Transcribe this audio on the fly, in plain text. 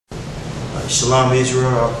Shalom Israel,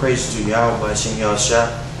 all praise to Yahweh by Hashem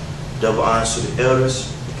Yahushua. Double honors to the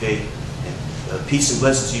elders. Okay, and peace and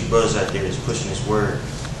blessings to you brothers out there that's pushing this word.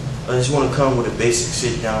 I just want to come with a basic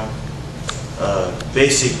sit down,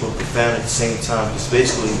 basic but profound at the same time. Because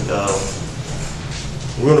basically,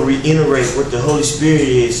 we're going to reiterate what the Holy Spirit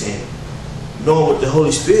is, and knowing what the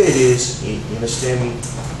Holy Spirit is, you understand me?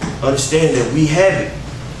 Understand that we have it,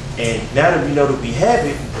 and now that we know that we have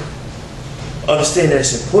it, understand that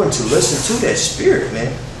it's important to listen to that spirit,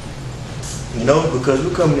 man. You know, because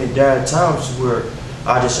we're coming in dire times where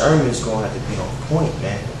our discernment is going to have to be on point,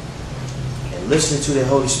 man. And listening to that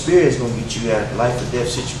Holy Spirit is going to get you out of life or death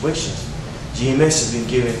situations. GMS has been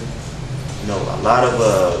given, you know, a lot of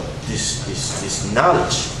this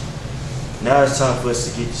knowledge. Now it's time for us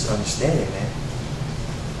to get this understanding, man.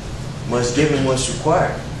 Much given, much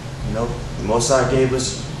required. You know, the Most High gave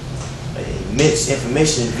us immense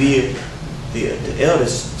information via the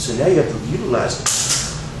elders, so now you have to utilize it.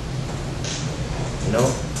 You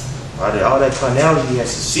know, all that carnality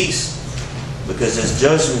has to cease, because there's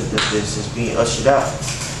judgment that this is being ushered out.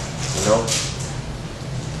 You know,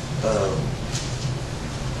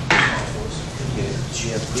 do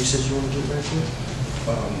you have precepts you want to get back to? No.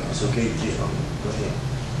 It's okay. Go ahead.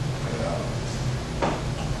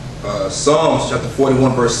 Psalms chapter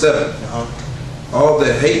 41 verse 7. All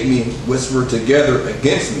that hate me whisper together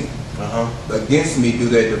against me. Against me do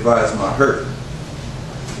they devise my hurt.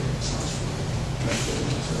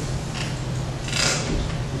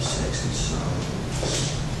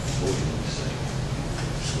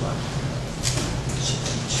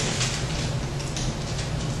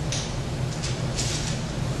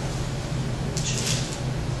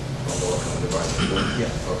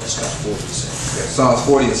 Psalms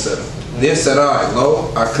 40 and 7. Then said I,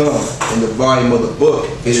 lo, I come in the volume of the book.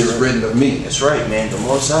 It is written of me. That's right, man. The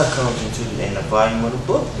Most High comes in the volume of the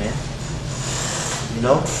book, man. You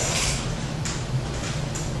know,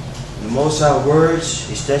 the Most High words,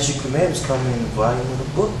 His statute commandments come in the volume of the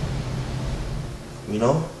book. You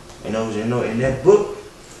know, and those, you know, in that book,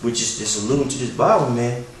 which is just alluding to this Bible,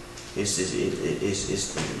 man, it's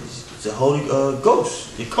the Holy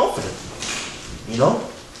Ghost, the Comforter. You know.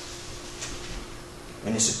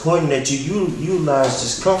 And it's important that you utilize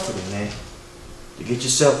this comforter, man, to get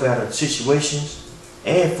yourself out of situations,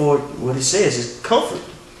 and for what it says is comfort.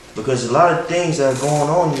 Because a lot of things that are going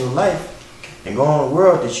on in your life and going on in the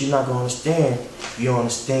world that you're not going to understand if you don't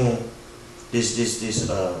understand these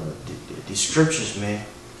scriptures, man.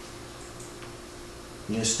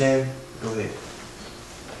 You understand? Go ahead.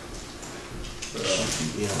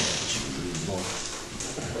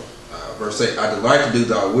 Verse 8, I delight to do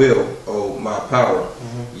thy will, O my power.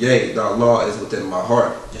 Yea, thy law is within my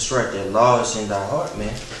heart. That's right, that law is in thy heart,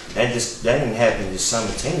 man. That didn't happen just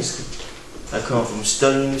simultaneously. That comes from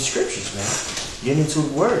studying the scriptures, man. Getting into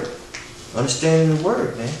the word. Understanding the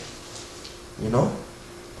word, man. You know?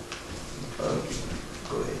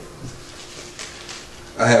 Go ahead.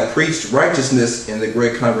 I have preached righteousness in the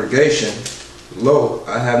great congregation. Lo,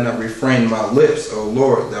 I have not refrained my lips, O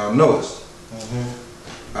Lord, thou knowest.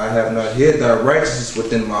 I have not hid thy righteousness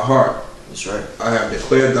within my heart. That's right. I have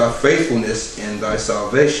declared thy faithfulness in thy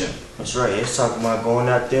salvation. That's right. It's talking about going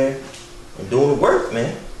out there and doing the work,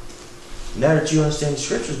 man. Now that you understand the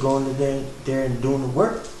scriptures, going there and doing the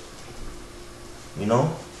work. You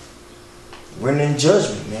know? Rendering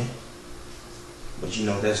judgment, man. But you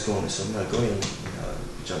know, that's going to something. Go ahead and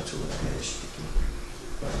jump to it.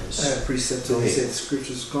 I have precept to say the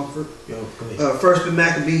scriptures comfort. Yo, go ahead. First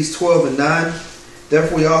Maccabees 12 and 9.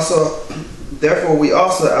 Therefore we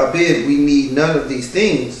also, albeit we need none of these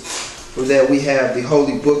things, for that we have the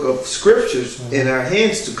holy book of scriptures in our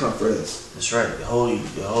hands to comfort us. That's right, the holy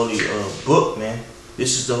book, man.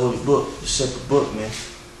 This is the holy book, the sacred book, man.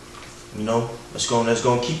 You know, that's gonna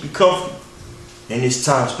keep you comfortable in this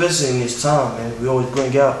time, especially in this time, man. We always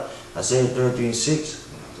bring out Isaiah 33 and 6.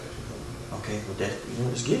 Okay, with that, you know,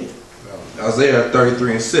 let's get it. Isaiah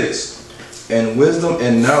 33 and 6. And wisdom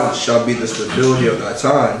and knowledge shall be the stability of thy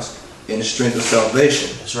times, and the strength of salvation.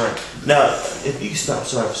 That's right. Now, if you stop,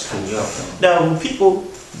 sorry for screwing you up. Now, when people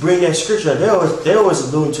bring that scripture, they always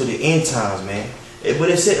alluding to the end times, man. But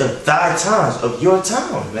it said of thy times, of your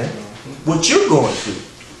times, man. What you're going through.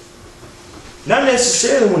 Not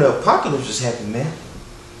necessarily when the apocalypse is happening, man.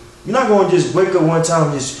 You're not going to just wake up one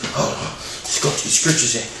time and just go to the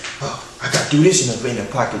scriptures and, I got to do this in the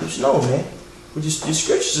apocalypse. No, man. But the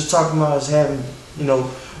scriptures are talking about us having, you know,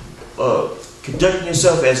 conducting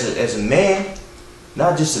yourself as a man,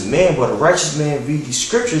 not just a man, but a righteous man. Read these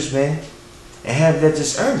scriptures, man, and have that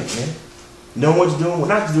discernment, man. Know what you're doing, what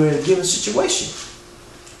not to do in a given situation.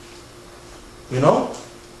 You know?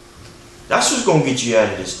 That's what's gonna get you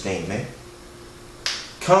out of this thing, man.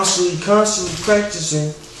 Constantly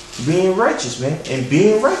practicing being righteous, man, and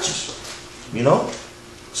being righteous. You know?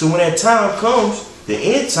 So when that time comes, the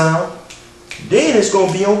end time, then it's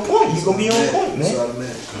gonna be on point. You're gonna be on point, man.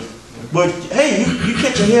 But hey, you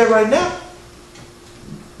catch your hair right now.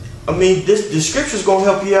 I mean, the scripture's gonna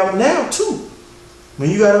help you out now too. I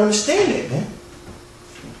mean, you gotta understand that, man.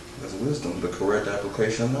 That's wisdom, the correct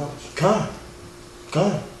application of knowledge. Come.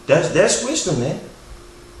 That's wisdom, man.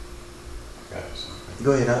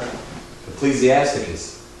 Go ahead, Al.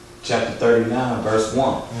 Ecclesiasticus chapter 39, verse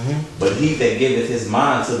 1. But he that giveth his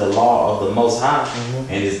mind to the law of the Most High,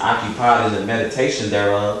 and is occupied in the meditation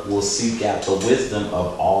thereof, will seek out the wisdom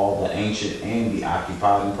of all the ancient and the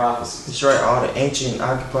occupied in prophecies. That's right, all the ancient and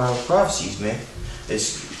occupied prophecies, man. It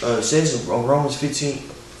says in Romans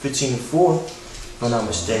 15:4, if I'm not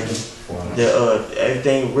mistaken, that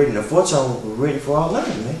everything written aforetime was written for our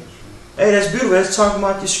learning, man. Hey, that's beautiful. That's talking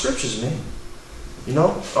about these scriptures, man. You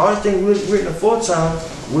know, all the things written aforetime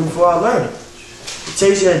written for our learning. It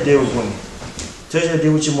tells you how to deal with women. It tells you how to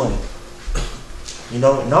deal with your money. You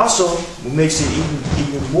know, and also what makes it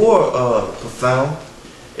even more profound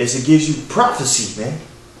is it gives you prophecy, man.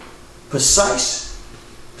 Precise,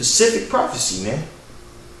 specific prophecy, man.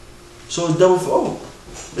 So it's double fold.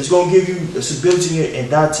 It's gonna give you the stability in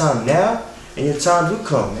thy time now and your time to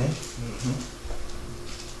come, man.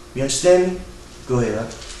 You understand me? Go ahead, huh?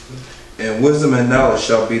 And wisdom and knowledge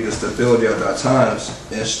shall be the stability of thy times,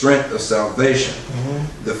 and strength of salvation.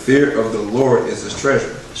 The fear of the Lord is his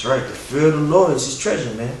treasure. That's right. The fear of the Lord is his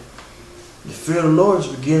treasure, man. The fear of the Lord is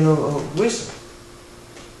the beginning of wisdom.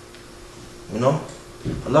 You know?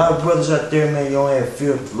 A lot of brothers out there, man, you don't have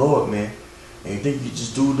fear of the Lord, man. And you think you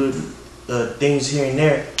just do the things here and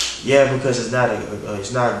there. Yeah, because it's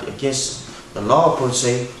not against the law per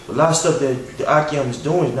se. But a lot of stuff that the Akim is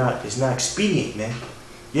doing is not expedient, man.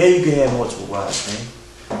 Yeah, you can have multiple wives,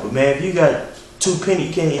 man. But man, if you got 2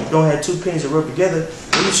 pennies, you don't have 2 pennies that rub together,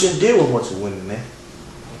 then you shouldn't deal with multiple women, man.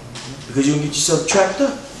 Because you're gonna get yourself trapped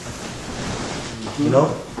up. You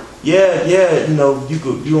know? Yeah, you know, you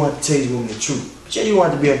don't have to tell these women the truth. But yeah, you don't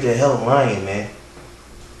have to be up there hell lying, man.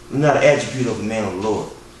 You're not an attribute of a man of the Lord.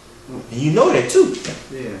 And you know that too.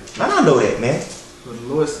 Yeah. And I know that, man. But the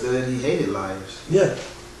Lord said he hated liars. Yeah.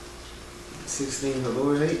 16, the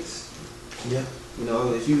Lord hates. Yeah. You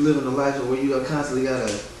know, if you live in a life where you constantly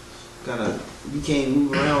you can't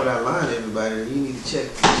move around without lying to everybody, you need to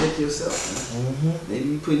check yourself, man. Maybe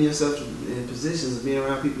you putting yourself in positions of being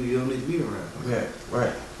around people you don't need to be around. Yeah,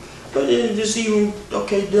 right. But then just even,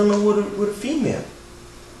 okay, dealing with a female.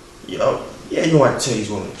 You know, yeah, you don't have to tell these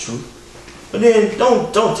women the truth. But then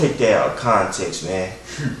don't take that out of context, man.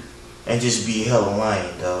 And just be hella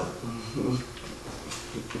lying, dog.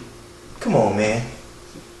 Come on, man.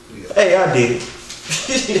 Yeah. Hey, I did it.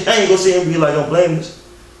 I ain't gonna sit here and be like, don't blame us.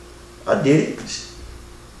 I did it.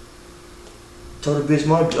 Told the bitch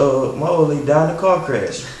my old lady died in a car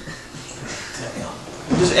crash.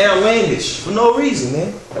 Damn. Just outlandish for no reason,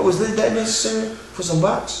 man. Was that necessary for some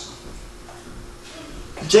box?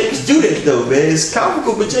 Jake can do that though, man. It's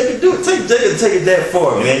comical, but Jake can do it. Jake can take it that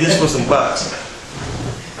far, man, just for some box.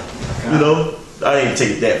 You know, I didn't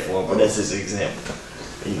take it that far, but that's just an example.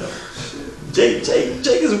 You know, Jake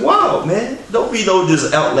is wild, man. Don't be no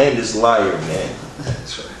just outlandish liar, man.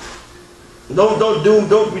 That's right.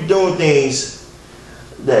 Don't be doing things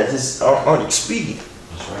that just aren't expedient.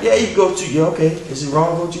 Right. Yeah, you go to okay. Is it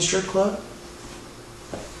wrong to go to a strip club?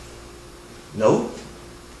 No.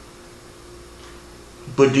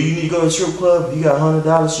 But do you need to go to a strip club? You got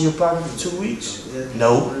 $100 in your pocket for 2 weeks?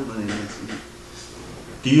 No.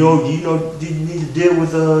 Do you need to deal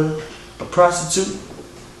with a prostitute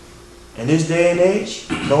in this day and age,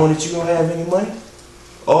 knowing that you don't have any money?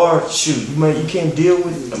 Or shoot, you can't deal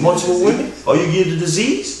with multiple women? Or you get the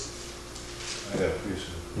disease? I got a piece.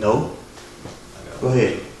 No. Go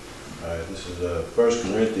ahead. Alright, this is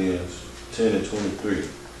 1 Corinthians 10 and 23.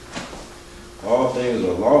 All things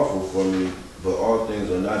are lawful for me, but all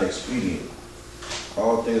things are not expedient.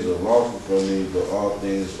 All things are lawful for me, but all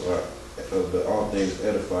things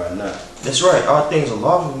edify not. That's right. All things are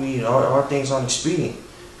lawful for me, and all things aren't expedient.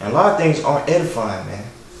 And a lot of things aren't edifying, man.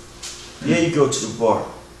 Yeah, you go to the bar.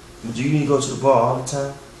 But do you need to go to the bar all the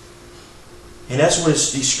time? And that's where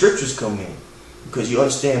these scriptures come in. Because you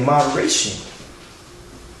understand moderation.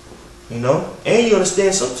 You know? And you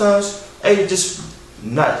understand sometimes, hey, it's just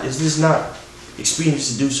not expedient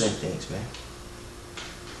to do certain things, man.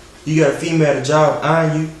 You got a female at a job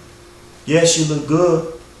eyeing you. Yeah, she look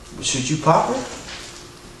good. But should you pop her?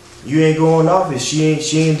 You ain't going off if she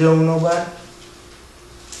ain't dealing with nobody.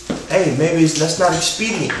 Hey, maybe that's not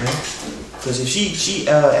expedient, man. Because if she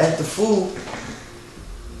act the fool,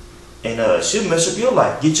 and she'll mess up your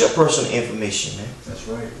life. Get your personal information, man. That's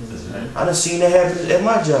right. That's right. I done seen that happen at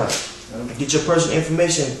my job. Get your personal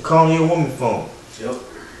information, calling your woman phone. Yep.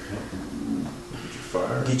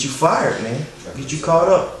 Fire. Get you fired, man. Get you caught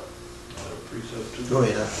up. Go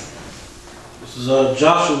ahead. This is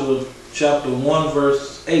Joshua chapter 1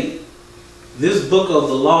 verse 8. This book of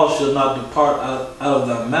the law shall not depart out of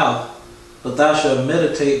thy mouth, but thou shalt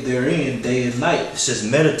meditate therein day and night. It says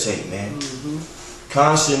meditate, man.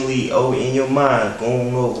 Constantly in your mind,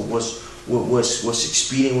 going over what's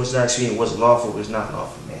expedient, what's not expedient, what's lawful, what's not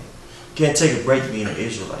lawful, man. You can't take a break being an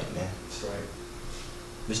Israelite, man. That's right.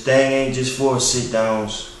 This thing ain't just for sit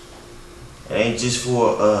downs. It ain't just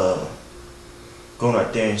for going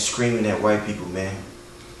out there and screaming at white people, man.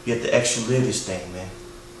 You have to actually live this thing, man.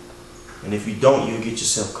 And if you don't, you'll get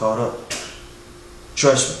yourself caught up.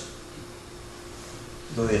 Trust me.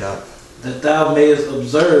 Go ahead, Al. That thou mayest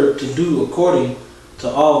observe to do according to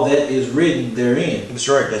all that is written therein. That's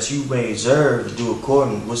right, that you may observe to do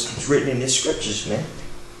according to what's written in the scriptures, man.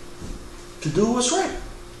 To do what's right.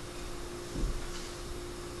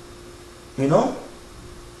 You know?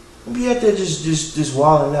 Don't be out there just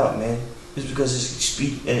wilding out, man. Just because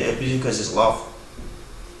because it's lawful.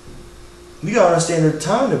 We gotta understand the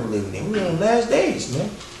time that we're living in. We're in the last days, man.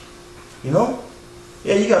 You know?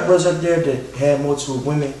 Yeah, you got brothers out there that had multiple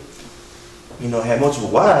women, you know, had multiple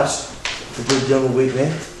wives that they're dealing with,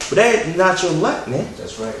 man. But that's not your lot, man.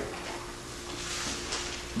 That's right.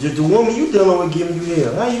 The woman you dealing with giving you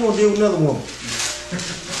hell. How you gonna deal with another woman?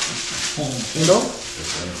 You know?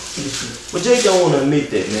 But they don't want to admit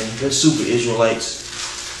that, man. They're super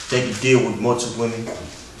Israelites. They can deal with multiple women.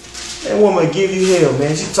 That woman will give you hell,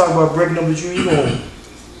 man. She talk about breaking up with you. You gonna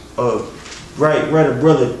write a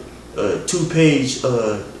brother 2-page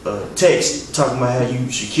text talking about how you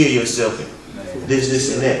should kill yourself and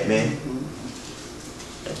this and that, man.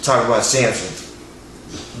 Talk about Samson.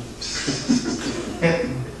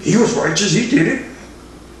 He was righteous. He did it.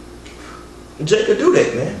 Jake could do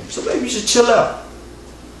that, man. So maybe you should chill out.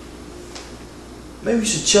 Maybe you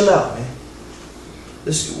should chill out, man.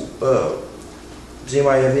 Does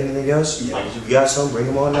anybody have anything else? Yeah. If you got something, bring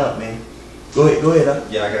them on out, man. Go ahead. Huh?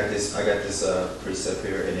 Yeah, I got this precept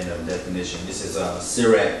here and then a definition. This is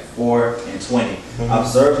Sirach 4:20.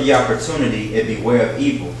 Observe the opportunity and beware of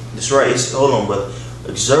evil. That's right. Hold on, brother.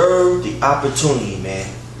 Observe the opportunity, man.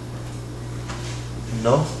 You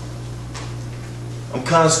know? I'm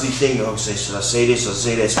constantly thinking, should I say this or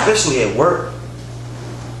say that? Especially at work.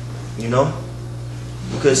 You know?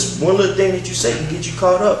 Because one little thing that you say can get you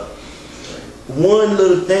caught up. One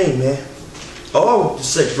little thing, man. Oh,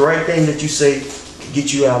 the right thing that you say can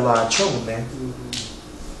get you out of a lot of trouble, man.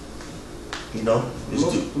 You know?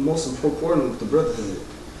 The most important with the brotherhood.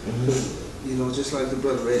 You know, just like the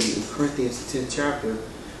brother read in Corinthians, the 10th chapter,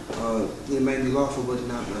 it may be lawful, but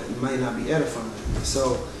it might not be edifying.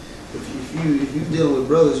 So, if you're dealing with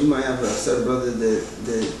brothers, you might have a set of brothers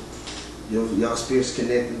that y'all spirits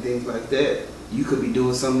connect and things like that. You could be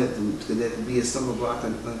doing something that could be a stumbling block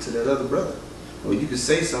unto that other brother, or you could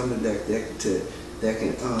say something that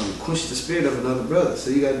can quench the spirit of another brother. So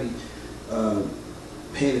you got to be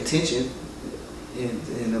paying attention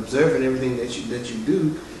and observing everything that you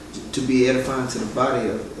do to be edifying to the body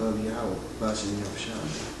of Yahweh, Bashan and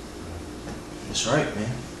Yahushua. That's right,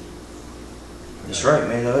 man. That's right,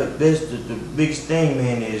 man. The biggest thing,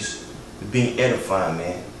 man, is being edifying,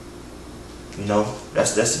 man. You know,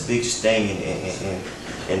 that's the biggest thing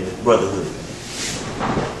in the brotherhood, man.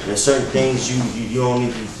 There's certain things you don't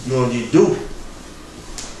need to do.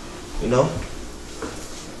 You know,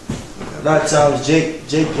 a lot of times Jake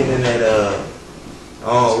getting in that I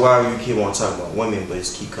don't know why you keep on talking about women, but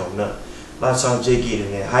it's keep coming up. A lot of times Jake get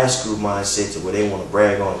in that high school mindset to where they want to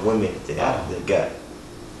brag on women that they got.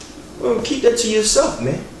 Well, keep that to yourself,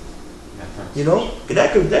 man. You know,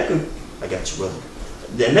 that could. I got you, brother.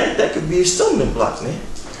 Then that could be a stumbling block, man.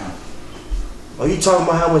 Or you talking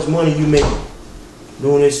about how much money you make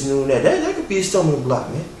doing this and doing that. That could be a stumbling block,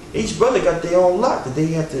 man. Each brother got their own lot that they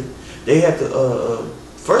have to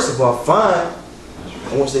first of all find.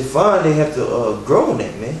 And once they find, they have to grow in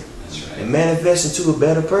that, man. That's right. And manifest into a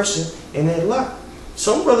better person in that lot.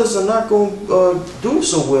 Some brothers are not going to do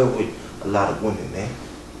so well with a lot of women, man.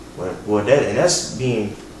 Well, that's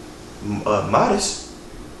being modest.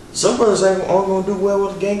 Some brothers aren't going to do well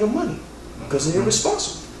with a gang of money because they're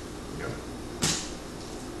irresponsible.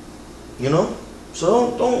 You know,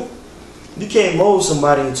 so you can't mold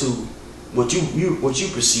somebody into what you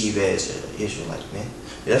perceive as an Israelite, man.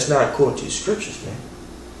 That's not according to the scriptures, man.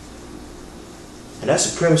 And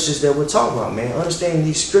that's the premises that we're talking about, man. Understanding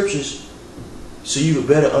these scriptures so you could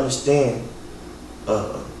better understand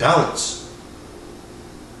balance.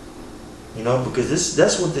 You know, because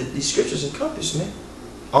that's what these scriptures encompass, man.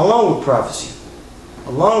 Along with prophecy,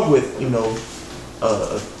 along with, you know,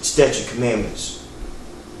 statute commandments.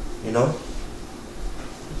 You know.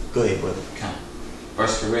 Go ahead, brother. Okay. 1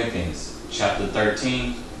 Corinthians chapter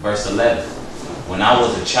 13, verse 11. When I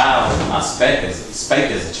was a child, I spake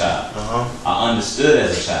as a child. I understood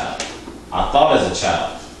as a child. I thought as a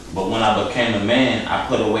child. But when I became a man, I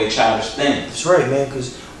put away childish things. That's right, man.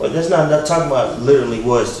 Because that's not talking about literally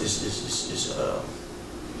was.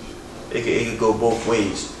 It could go both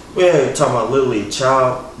ways. We're talking about literally a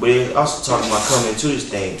child, but it's also talking about coming into this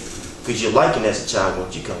thing because you're liking as a child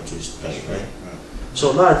once you come into this thing, right?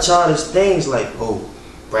 So a lot of childish things like, oh,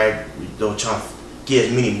 brag, don't try to get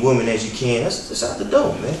as many women as you can. That's out the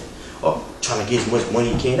door, man. Or trying to get as much money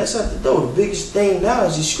you can. That's out the door. The biggest thing now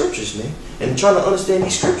is these scriptures, man, and trying to understand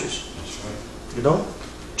these scriptures. That's right. You know,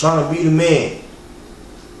 trying to be the man.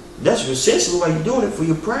 That's essentially why you're doing it, for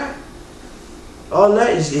your pride. All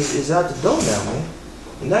that is out the door now, man.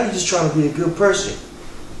 And now you're just trying to be a good person.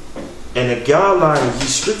 And the guideline of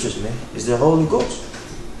these scriptures, man, is the Holy Ghost.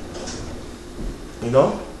 You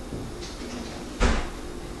know?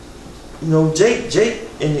 You know, Jake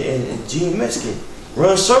and GMS can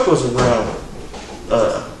run circles around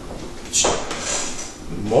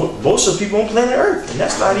most of the people on planet Earth. And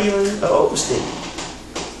that's not even an overstatement.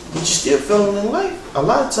 But you're still feeling in life a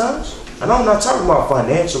lot of times. And I'm not talking about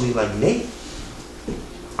financially like Nate.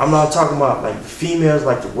 I'm not talking about like females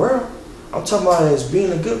like the world. I'm talking about as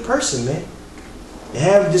being a good person, man. And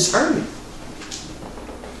having discernment.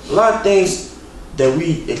 A lot of things that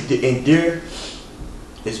we endure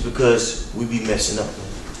is because we be messing up, man.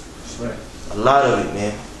 That's right. A lot of it,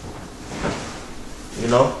 man. You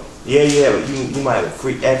know? Yeah, you might have a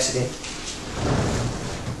freak accident.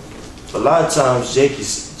 A lot of times Jake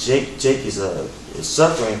is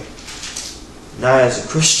suffering not as a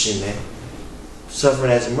Christian, man.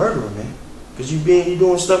 Suffering as a murderer, man. Because you're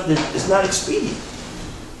doing stuff that is not expedient.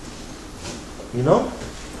 You know?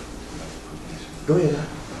 Go ahead.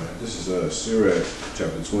 This is Sirach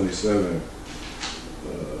chapter 27,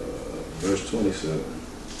 verse 27.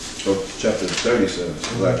 Oh, chapter 37,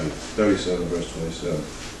 exactly. 37, verse 27.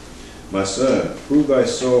 My son, prove thy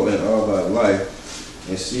soul and all thy life,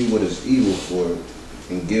 and see what is evil for it,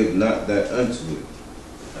 and give not that unto it.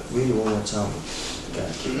 Read it one more time.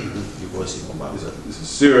 God, keep your voice in my mouth. This is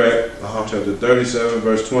Sirach chapter 37,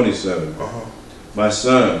 verse 27. My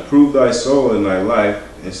son, prove thy soul and thy life,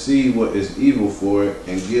 and see what is evil for it,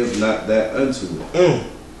 and give not that unto it.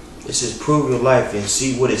 It says, prove your life and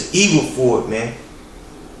see what is evil for it, man.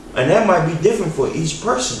 And that might be different for each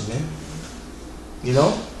person, man. You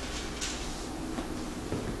know?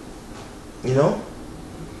 You know?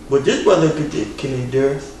 But this brother can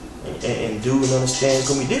endure and do and understand. It's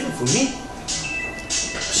going to be different for me.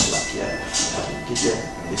 Slap your ass. Get that.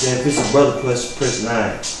 If it's a brother, press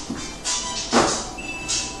 9.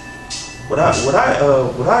 What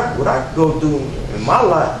I go through in my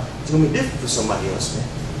life is gonna be different for somebody else, man.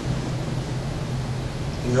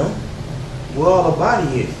 You know, we're all a body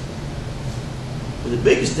here, but the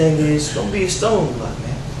biggest thing is it's gonna be a stone block,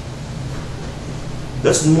 man.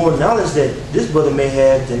 That's more knowledge that this brother may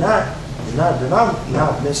have than I'm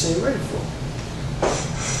not necessarily ready for.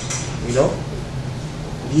 You know,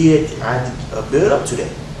 I had to build up to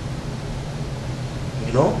that.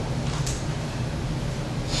 You know.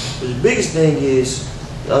 But the biggest thing is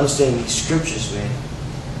understanding these scriptures, man,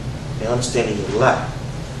 and understanding your life.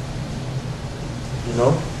 You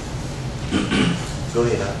know? Go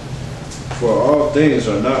ahead, Al. For all things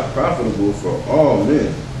are not profitable for all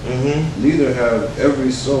men. Neither have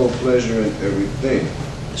every soul pleasure in everything.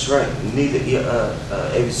 That's right. Neither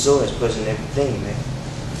every soul has pleasure in everything, man.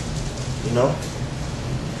 You know?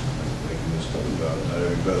 Like you was talking about, not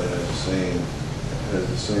every brother has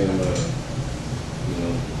the same. You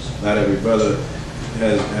know, not every brother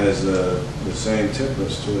has the same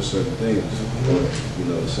temperance towards certain things. You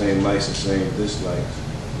know, the same likes and same dislikes.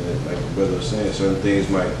 That, like the brother was saying, certain things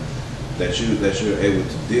that you're able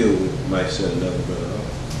to deal with might set another brother off.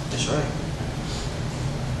 That's right.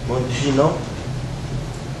 Well, you know,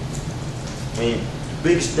 I mean, the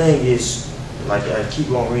biggest thing is, like I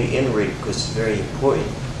keep on reiterating because it's very important.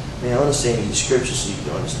 Man, understanding the scriptures so you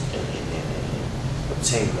can understand and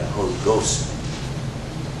obtain that Holy Ghost.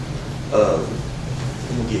 Let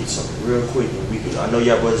me get something real quick and we can. I know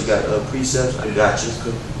y'all brothers got precepts. I got you.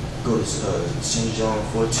 Go to St. John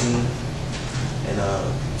 14 and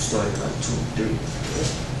start at like 2 3.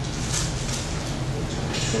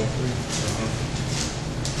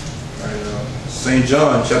 St.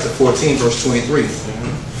 John chapter 14, verse 23.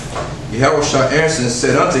 Yahushua answered and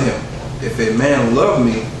said unto him, if a man love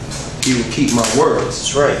me, he will keep my words.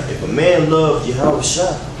 That's right. If a man loves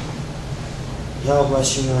Yahushua,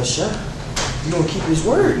 you gonna keep his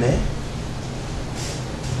word, man.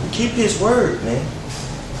 Keep his word, man.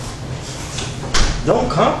 Don't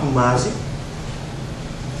compromise it.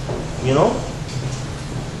 You know?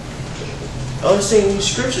 Understand these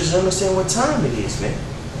scriptures, understand what time it is, man.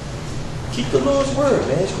 Keep the Lord's word,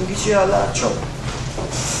 man. It's gonna get you out of a lot of trouble.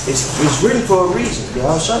 It's written for a reason.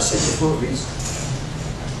 Yahushua said it for a reason.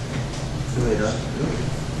 Go ahead,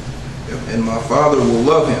 huh? And my Father will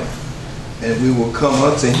love him, and we will come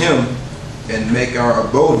unto him and make our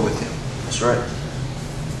abode with him. That's right.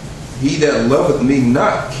 He that loveth me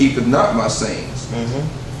not keepeth not my sayings.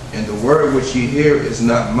 And the word which ye hear is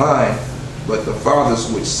not mine, but the Father's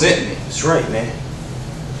which sent me. That's right, man.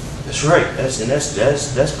 That's right.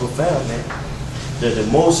 That's profound, man. The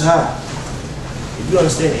Most High. If you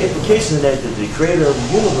understand the implication of that, the creator of the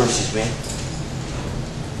universes, man,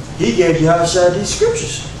 he gave Yahushua these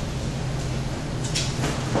scriptures.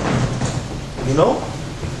 You know?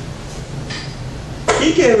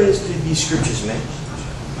 He gave us these scriptures, man.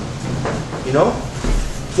 You know?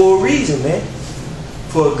 For a reason, man.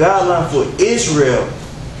 For a guideline for Israel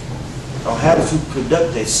on how to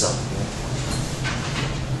conduct themselves,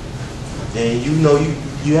 man. And you know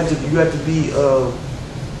you have to be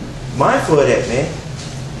mindful of that, man.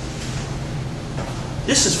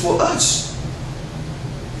 This is for us.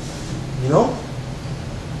 You know?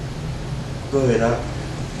 Go ahead, Al.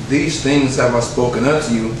 These things have I spoken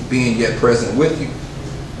unto you, being yet present with you.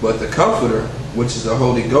 But the Comforter, which is the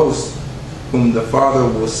Holy Ghost, whom the Father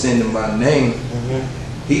will send in my name,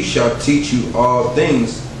 he shall teach you all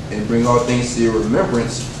things, and bring all things to your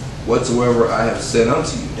remembrance, whatsoever I have said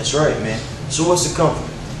unto you. That's right, man. So what's the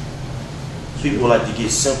Comforter? People like to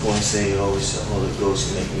get simple and say, oh, it's the Holy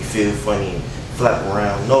Ghost and make me feel funny and flap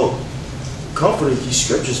around. No. Comforter is these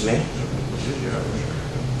scriptures, man.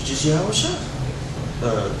 It's just Yahushua.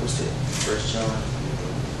 What's that? 1 John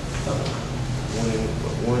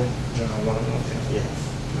 1. John 1. Yeah.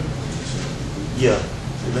 Yeah.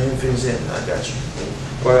 Let him finish that. I got you.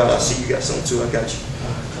 Or I see you got something too. I got you.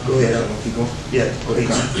 Go ahead. Keep going. Yeah. Go ahead.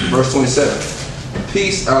 Verse 27.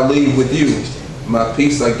 Peace I leave with you, my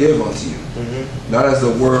peace I give unto you. Not as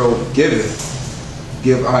the world giveth,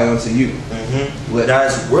 give I unto you. Not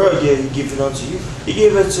as the world gave, he give it unto you. He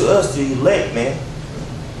gave it to us, the elect, man.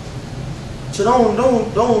 So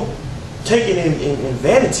don't take it in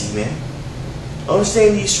vanity, man.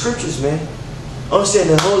 Understand these scriptures, man. Understand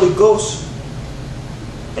the Holy Ghost.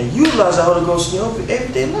 And utilize the Holy Ghost in your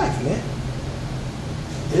everyday life, man.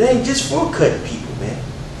 It ain't just for cutting people, man.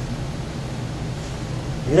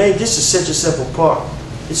 It ain't just to set yourself apart.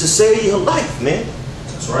 It's to save your life, man.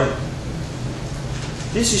 That's right.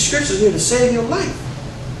 This is scripture here to save your life.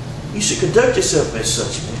 You should conduct yourself as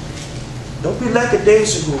such, man. Don't be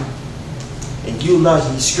lackadaisical and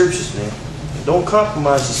utilizing these scriptures, man. And don't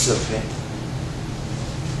compromise yourself, man.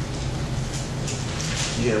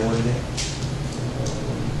 You got one in there?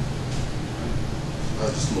 I'll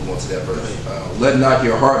just move on to that verse. Let not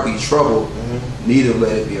your heart be troubled, neither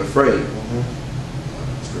let it be afraid.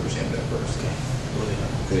 Scripture in that verse.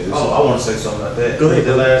 Okay. I want to say something about that. Go ahead.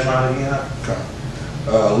 The last line again. Okay.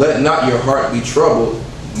 Let not your heart be troubled,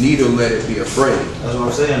 neither let it be afraid. That's what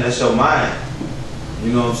I'm saying. That's your mind.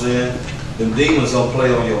 You know what I'm saying? Them demons gonna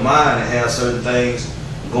play on your mind and have certain things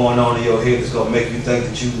going on in your head that's gonna make you think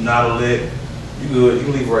that you not elect. You good? You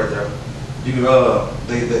can leave right there. You can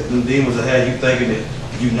them demons will have you thinking that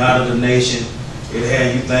you not of the nation. It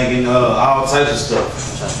had you thinking all types of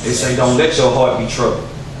stuff. They say don't let your heart be troubled.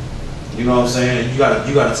 You know what I'm saying? You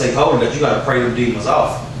gotta take hold of that. You gotta pray them demons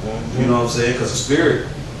off. You know what I'm saying? Because the spirit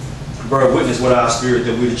bear witness with our spirit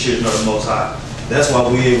that we're the children of the Most High. That's why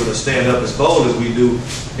we're able to stand up as bold as we do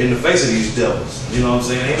in the face of these devils. You know what I'm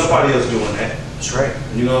saying? Ain't nobody else doing that. That's right.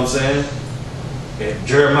 You know what I'm saying? And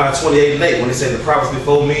Jeremiah 28:8, when they said the prophets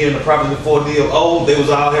before me and the prophets before thee of old, they was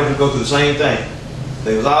all having to go through the same thing.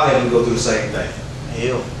 They was all having to go through the same thing.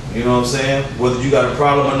 Hell. You know what I'm saying? Whether you got a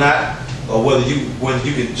problem or not, or whether you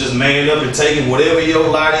can just man up and take it, whatever your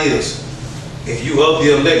lot is. If you up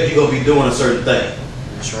the elect, you're gonna be doing a certain thing.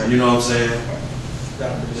 That's right. You know what I'm saying?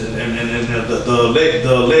 And the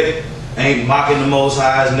elect ain't mocking the Most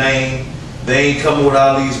High's name. They ain't coming with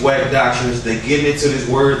all these whack doctrines. They getting into this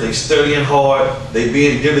word. They studying hard. They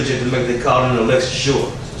being diligent to make their calling and election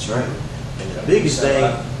sure. That's right. And the biggest thing,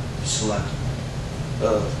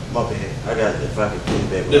 my bad. I got it. If I could put it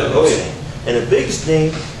back. Yeah, go ahead. And the biggest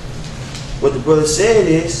thing, what the brother said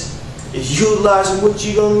is, is utilizing what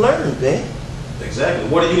you're gonna learn, man. Exactly.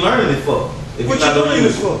 What are you learning it for? If What you're not you gonna learning it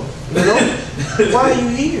use it. for? You know? Why are you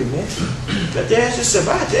here, man? You have to ask yourself.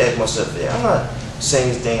 I have to ask myself that. I'm not saying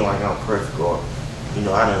this thing like I'm perfect or, you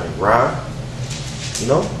know, I done robbed. You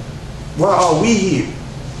know? Why are we here?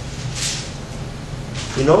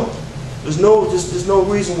 You know? There's no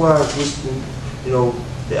reason why, you know,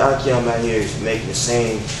 the Akim out here is making the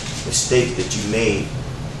same mistake that you made,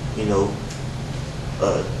 you know,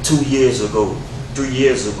 2 years ago, 3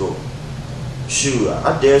 years ago. Shoot,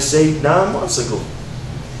 I dare say 9 months ago.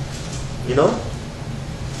 You know?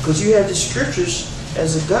 Because you have the scriptures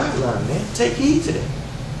as a guideline, man. Take heed to them.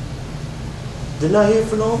 They're not here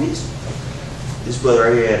for no reason. This brother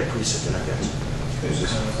right here had a precept, and I got you. Okay,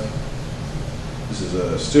 this is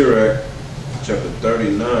Sirach, chapter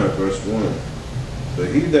 39, verse 1. But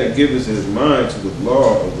he that giveth his mind to the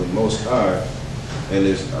law of the Most High, and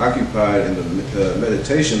is occupied in the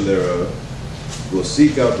meditation thereof, will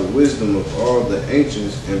seek out the wisdom of all the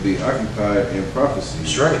ancients, and be occupied in prophecy.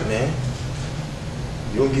 That's right, man.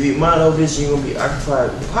 You're going to give your mind over this, and you're going to be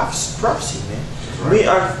occupied with prophecy, man. Right. Being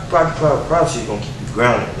occupied with prophecy is going to keep you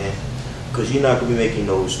grounded, man. Because you're not going to be making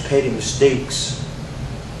those petty mistakes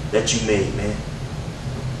that you made, man.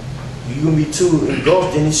 You're going to be too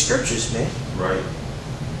engulfed in these scriptures, man. Right.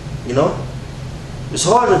 You know? It's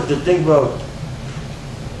hard to think about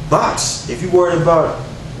box if you're worried about,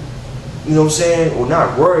 you know what I'm saying, or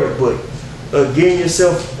not worried, but getting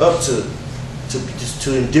yourself up to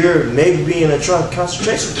endure maybe being in a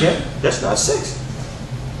concentration camp. That's not sex.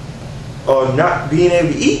 Or not being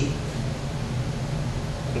able to eat.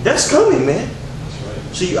 That's coming, man. That's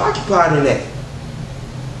right. So you're occupied in that.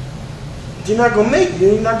 You're not gonna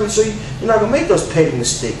make those petty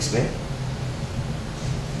mistakes, man.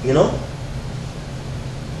 You know?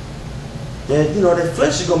 That, you know, that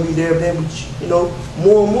flesh is gonna be there, man, but you know,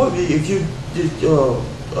 more and more if you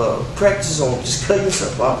practice on just cutting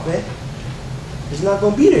yourself off, man, it's not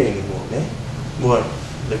gonna be there anymore, man. Well,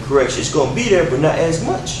 the correction, it's gonna be there, but not as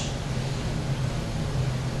much.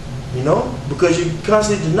 You know? Because you're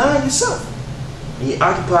constantly denying yourself. And you're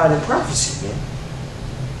occupied in prophecy, man.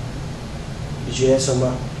 Did you add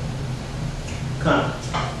something? Kind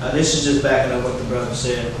of. This is just backing up what the brother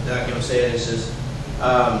said. What Dr. said is just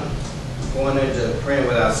going into praying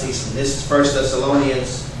without ceasing. This is 1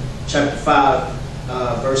 Thessalonians chapter 5,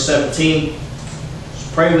 verse 17.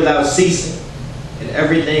 Pray without ceasing. In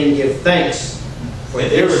everything give thanks.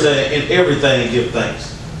 In everything give thanks.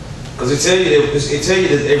 Because it tell you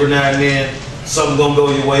that every now and then something's gonna go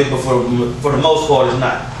your way, but for the most part it's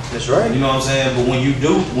not. That's right. You know what I'm saying? But when you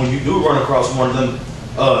do run across one of them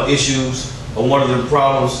issues or one of them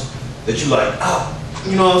problems that you like,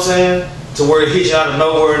 you know what I'm saying? To where it hits you out of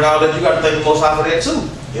nowhere and all that, you got to thank the Most High for that too.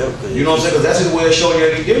 Yep. You know what I'm saying? Because that's his way of showing you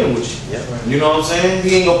that he's dealing with you. Yep. You know what I'm saying?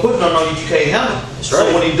 He ain't gonna put nothing on you can't handle. That's So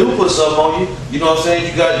right. when he do put something on you, you know what I'm saying?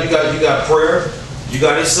 You got prayer. You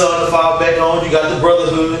got his son to fall back on. You got the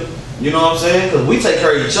brotherhood. You know what I'm saying? Because we take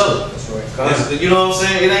care of each other. That's right. You know what I'm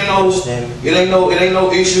saying? It ain't no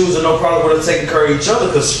issues or no problem with us taking care of each other,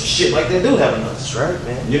 because shit like that do happen to us. That's right,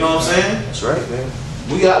 man. You know what I'm saying? That's right, man.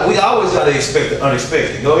 We always gotta expect the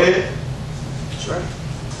unexpected. Go ahead. That's right.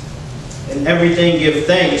 In everything give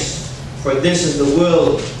thanks, for this is the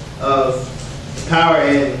will of the power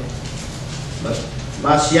and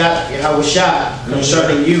Mashiach Yahushua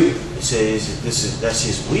concerning you. He says that's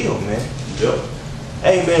his will, man. Yep.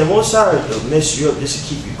 Hey, man, the Most High will mess you up just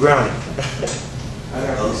to keep you grounded. I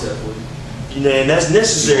got this up for you. You know, and that's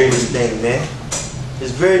necessary in this thing, man. It's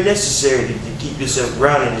very necessary to keep yourself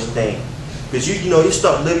grounded in this thing. Because you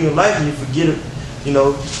start living your life and you forget it. You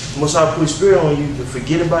know, Most High put Spirit on you to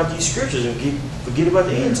forget about these scriptures and forget about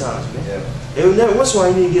the end times, man. Yeah. Every once in a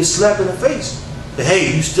while you need to get slapped in the face. But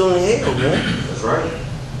hey, you still in hell, man. That's right.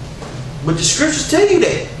 But the scriptures tell you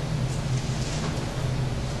that.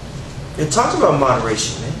 It talks about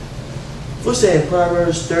moderation, man. What's that in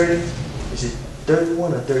Proverbs 30? Is it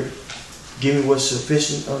 31 or 30? Give me what's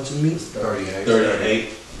sufficient unto me. 38. 38.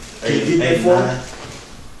 Can you get that for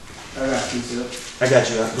me? I got you, sir. I got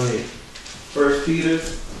you. Go ahead. 1 Peter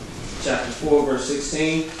chapter 4, verse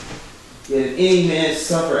 16. Yet if any man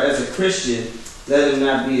suffer as a Christian, let him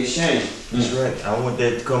not be ashamed. That's right. I want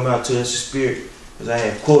that to come out to us, spirit, because I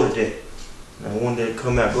have quoted that. And I want that to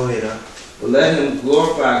come out. Go ahead, But let him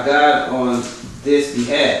glorify God on this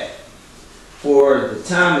behalf. For the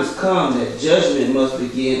time has come that judgment must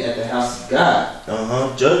begin at the house of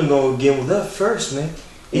God. Judgment gonna begin with us first, man.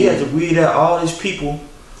 He has to weed out all these people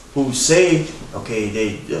who say, okay,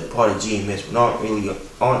 they're part of GMS, but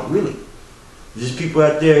aren't really. There's people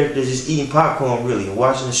out there that's just eating popcorn, really, and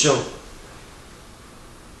watching the show.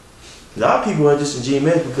 A lot of people are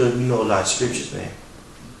disingenuous because we know a lot of scriptures, man.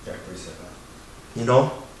 You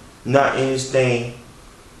know, not in this thing,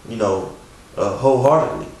 you know,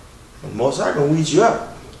 wholeheartedly. And most High gonna weed you out.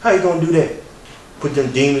 How you gonna do that? Put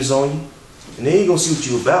them demons on you, and then you gonna see what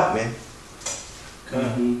you about, man.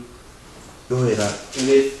 Go ahead, Doc. And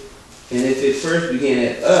if it first began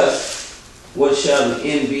at us, what shall the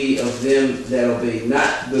end be of them that obey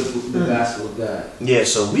not the gospel of God? Yeah,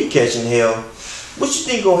 so we catching hell. What you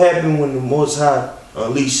think gonna happen when the Most High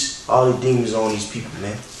unleash all the demons on these people,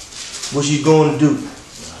 man? What you gonna do?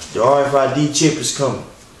 The RFID chip is coming.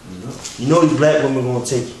 You know these black women gonna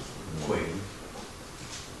take it.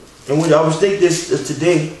 And when I was thinking this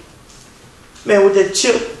today, man, with that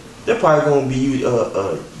chip, they're probably gonna be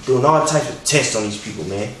doing all types of tests on these people,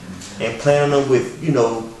 man, and planning them with, you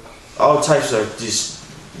know, all types of just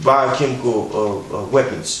biochemical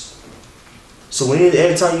weapons. So when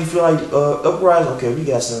every time you feel like uprise, okay, we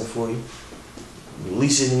got something for you.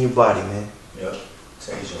 Release it in your body, man. Yep.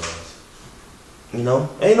 Change your ass. You know,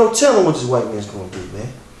 ain't no telling what this white man's gonna do, man.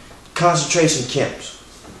 Concentration camps,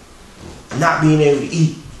 not being able to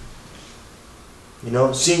eat. You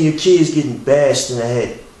know, seeing your kids getting bashed in the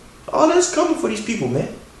head. All that's coming for these people,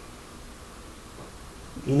 man.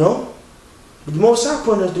 You know? But the Most High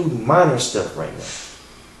putting us through minor stuff right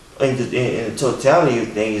now. And the totality of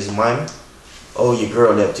the thing is minor. Oh, your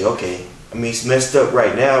girl left you. Okay. I mean, it's messed up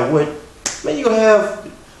right now. What? Man, you gonna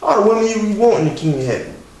have all the women you want in the kingdom of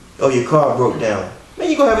heaven. Oh, your car broke down.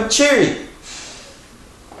 Man, you gonna have a chariot.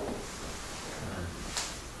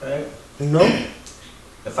 Right? You know?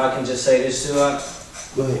 If I can just say this too,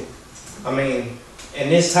 Go ahead. I mean, in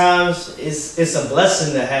these times, it's a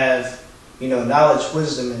blessing to have, you know, knowledge,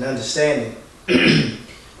 wisdom, and understanding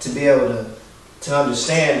to be able to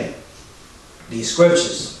understand these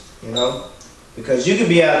scriptures, you know, because you could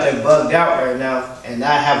be out there bugged out right now and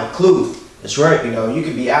not have a clue. That's right. You know, you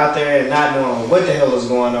could be out there and not knowing what the hell is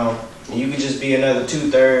going on, and you could just be another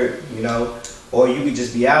 2/3, you know, or you could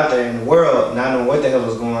just be out there in the world not knowing what the hell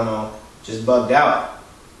is going on, just bugged out,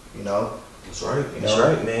 you know. That's right. You That's know,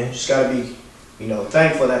 right, man. You just gotta be, you know,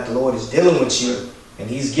 thankful that the Lord is dealing with you, and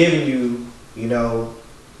He's giving you, you know,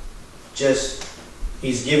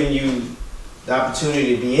 He's giving you the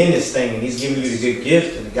opportunity to be in this thing, and He's giving you the good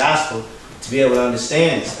gift and the gospel to be able to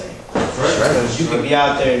understand this thing. That's right. Because you could be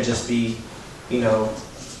out there and just be, you know,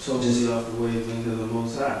 Totally off the wavelength of the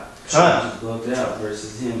Most High. Huh. Bugged out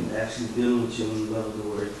versus him actually dealing with you in the level to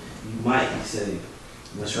where you might be saved.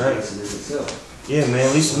 That's right. That's in itself. Yeah, man.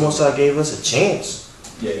 At least the Most High gave us a chance.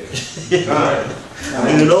 Yeah. You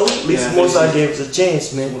know, at least the Most High gave us a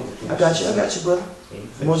chance, man. I got you, brother.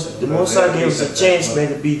 The Most High gave us a chance, man,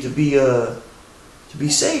 to be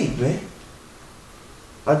saved, man.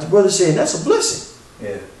 Like the brother said, that's a blessing.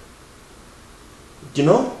 Yeah. You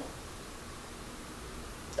know?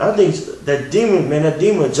 I think that demon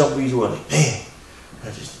will jump where you are like, man,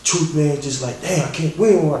 that's just the truth, man. Just like, damn, I can't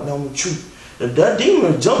win right now on the truth. That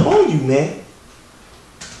demon will jump on you, man.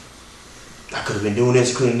 I could have been doing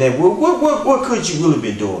this, couldn't that. What could you really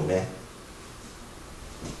been doing, man?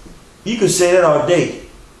 You could say that all day.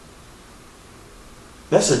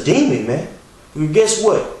 That's a demon, man. But guess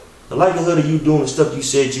what? The likelihood of you doing the stuff you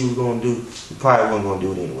said you were going to do, you probably weren't going to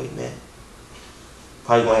do it anyway, man.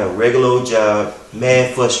 Probably going to have a regular old job,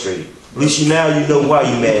 mad frustrated. At least now you know why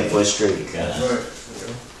you mad frustrated.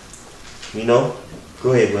 You know?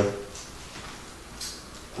 Go ahead, brother.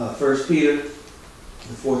 1 Peter,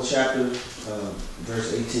 the 4th chapter,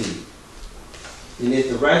 verse 18. And if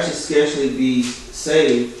the righteous scarcely be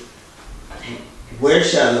saved, where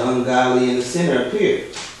shall the ungodly and the sinner appear?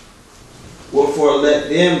 Wherefore let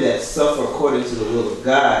them that suffer according to the will of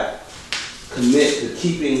God commit the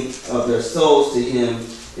keeping of their souls to Him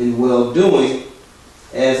in well-doing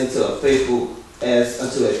as unto a faithful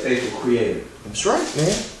Creator. That's right,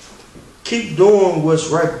 man. Keep doing what's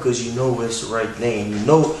right because you know it's the right thing. You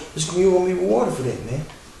know you're going to be rewarded for that, man.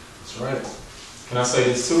 That's right. Can I say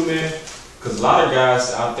this too, man? Because a lot of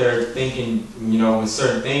guys out there thinking, you know, when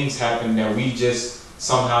certain things happen that we just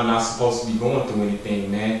somehow not supposed to be going through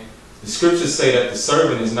anything, man. The scriptures say that the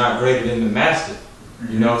servant is not greater than the master.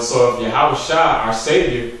 You know, so if Yahweh Shah, our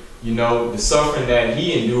Savior, you know, the suffering that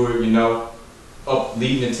He endured, you know, up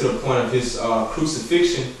leading to the point of His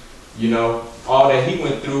crucifixion, you know, all that He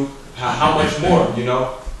went through, how much more, you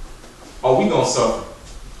know, are we going to suffer,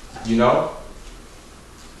 you know?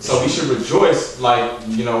 So we should rejoice, like,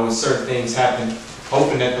 you know, when certain things happen,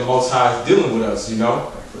 hoping that the Most High is dealing with us, you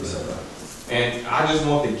know? And I just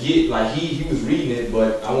want to get, like, he was reading it,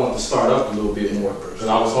 but I want to start up a little bit more, because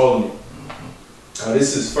I was holding it.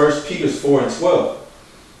 This is 1 Peter 4:12.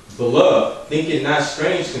 Beloved, think it not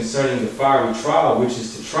strange concerning the fiery trial which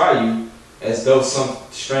is to try you, as though some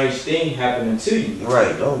strange thing happened unto you.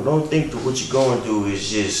 Right. Don't think that what you're going through is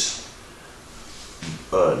just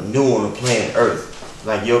new on the planet Earth.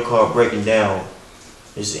 Like your car breaking down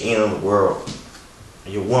is the end of the world.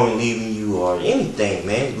 Your woman leaving you or anything,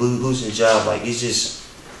 man. Losing a job, like it's just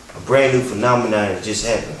a brand new phenomenon that just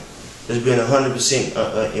happened. There's been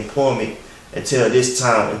 100% employment until this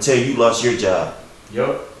time, until you lost your job.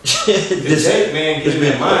 Yup. The Jake man gets in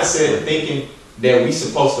that mindset of thinking that we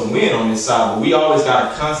supposed to win on this side, but we always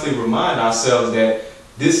gotta constantly remind ourselves that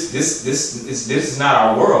this is not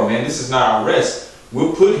our world, man. This is not our rest.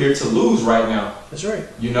 We're put here to lose right now. That's right.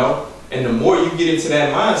 You know? And the more you get into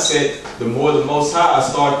that mindset, the more the Most High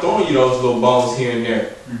start throwing you those little bones here and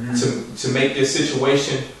there to make this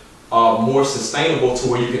situation more sustainable to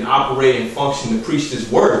where you can operate and function to preach this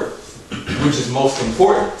word, which is most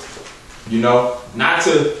important. You know, not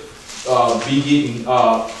to be getting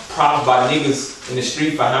propped by niggas in the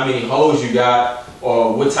street for how many hoes you got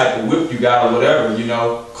or what type of whip you got or whatever, you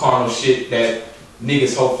know, carnal shit that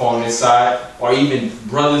niggas hope for on this side, or even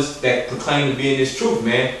brothers that proclaim to be in this truth,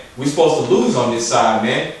 man. We supposed to lose on this side,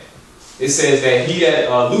 man. It says that he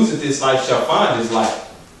that loseth this life shall find his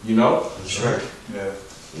life, you know? That's right. Yeah.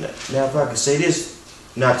 Now, if I could say this,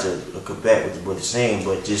 not to combat with what it's saying,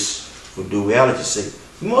 but just for duality's sake,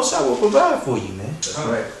 the Most High will provide for you, man. That's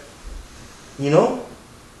right. You know?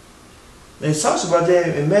 And it talks about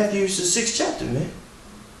that in Matthew, the 6th chapter, man.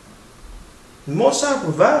 The Most High will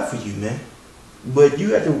provide for you, man. But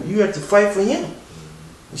you have to fight for Him.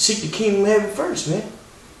 You seek the kingdom of heaven first, man.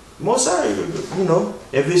 Most High, you know,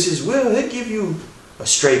 if it's His will, He'll give you a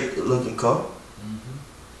straight looking car,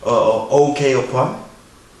 or an okay apartment,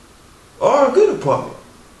 or a good apartment,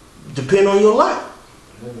 depending on your life.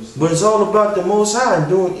 But it's all about the Most High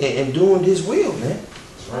and doing His will, man.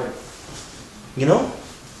 That's right. You know,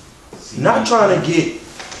 not trying to get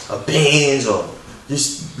a Benz or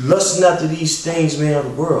just lusting after these things, man, of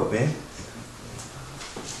the world, man.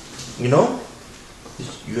 You know?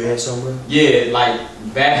 You had something, bro? Yeah, like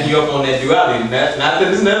back you up on that duality. Not that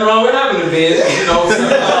there's nothing wrong with having a Benz, you know. I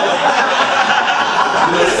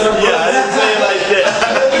didn't say it like that.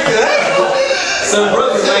 Some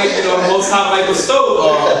brothers might, you know, the Most High might bestow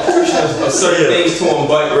a portion of certain things to them,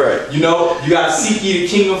 but you know, you gotta seek ye the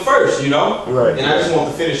kingdom first, you know. Right. And I just want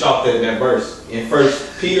to finish off that verse in 1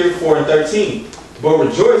 Peter 4:13. But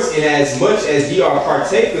rejoice in as much as ye are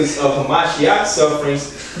partakers of Hamashiach's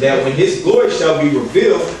sufferings, that when his glory shall be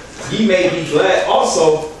revealed, ye may be glad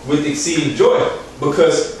also with exceeding joy.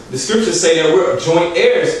 Because the scriptures say that we're joint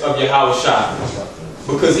heirs of Yahushua.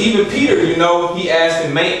 Because even Peter, you know, he asked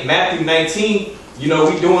in Matthew 19, you know,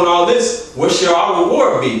 we doing all this, what shall our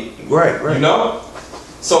reward be? Right, right. You know?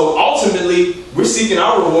 So ultimately, we're seeking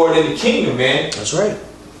our reward in the kingdom, man. That's right.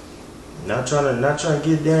 Not trying to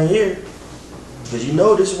get down here. Because you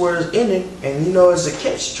know this world is ending, and you know it's a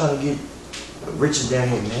catch trying to get riches down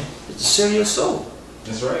here, man. It's to sell your soul.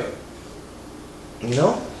 That's right. You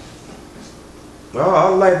know? Well,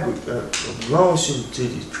 our life belongs to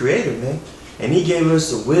the Creator, man. And He gave us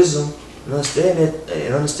the wisdom and understanding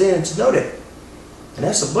to know that. And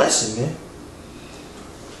that's a blessing, man.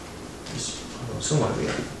 Somebody,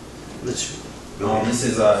 let's go. This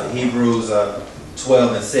is Hebrews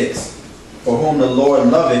 12:6. For whom the Lord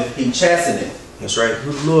loveth, He chasteneth. That's right.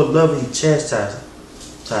 Who the Lord loves, He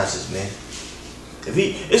chastises, man.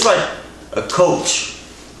 It's like a coach,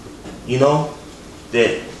 you know,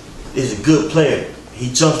 that is a good player.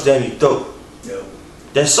 He jumps down your throat. Yep.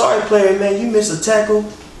 That sorry player, man, you miss a tackle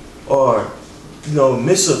or, you know,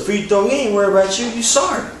 miss a free throw, he ain't worried about you. You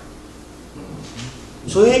sorry.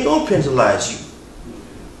 So he ain't gonna penalize you.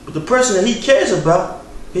 But the person that he cares about,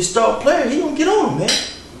 his star player, he gonna get on him, man.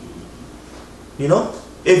 You know,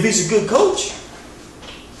 if he's a good coach.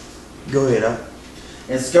 Go ahead, huh?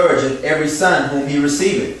 And scourgeth every son whom he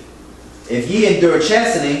receiveth. If ye endure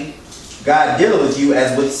chastening, God dealeth with you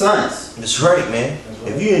as with sons. That's right, man.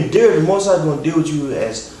 If you endure, the Most High is gonna deal with you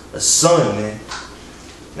as a son, man.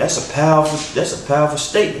 That's a powerful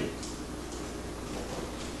statement.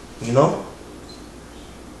 You know?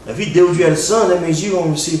 If He deal with you as a son, that means you're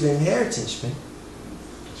gonna receive an inheritance, man.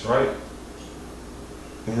 That's right.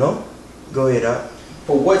 You know? Go ahead, huh?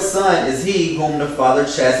 For what son is he whom the Father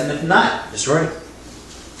chasteneth not? That's right.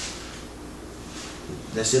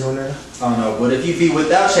 That's it on there? Oh no, but if you be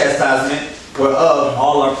without chastisement, whereof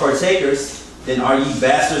all are partakers, then are ye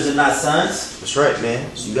bastards and not sons? That's right, man.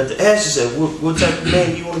 So you got to ask yourself, what type of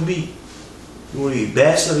man you want to be? You want to be a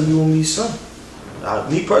bastard or you want to be a son?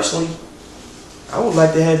 Me personally, I would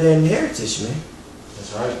like to have that inheritance, man.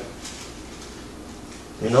 That's right.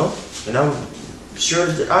 You know? And I'm sure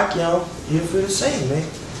that the Akion, he'll feel the same, man.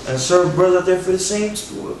 And certain brothers out there feel the same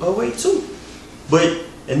way too. But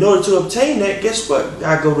in order to obtain that, guess what?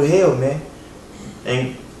 I go to hell, man.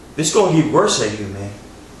 And it's going to get worse out here, man.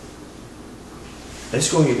 It's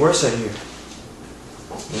going to get worse out here.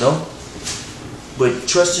 You know? But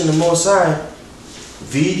trust in the Most High,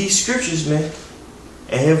 read these scriptures, man,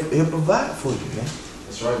 and he'll provide for you, man.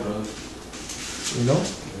 That's right, brother. You know?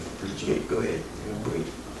 Yeah, go ahead.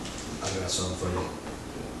 I got something for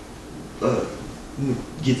you. Let me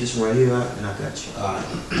get this one right here, and I got you.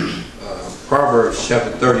 Proverbs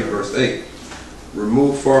chapter 30, verse 8.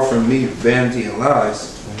 Remove far from me vanity and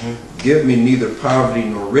lies. Give me neither poverty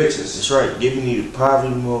nor riches. That's right. Give me neither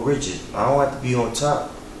poverty nor riches. I don't have to be on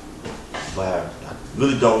top, but I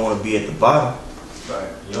really don't want to be at the bottom. Right.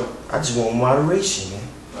 Yep. I just want moderation, man.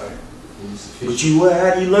 Right. But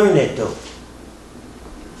how do you learn that though?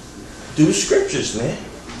 Through the scriptures, man.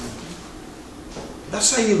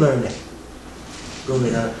 That's how you learn that. Go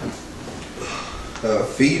ahead.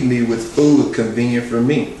 Feed me with food convenient for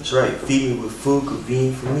me. That's right. Feed me with food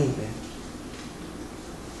convenient for me, man.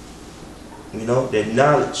 You know, that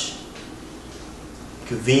knowledge.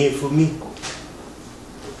 Convenient for me.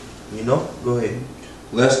 You know? Go ahead.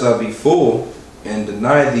 Lest I be full and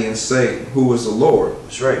deny thee and say, who is the Lord?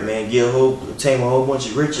 That's right, man. Obtain a whole bunch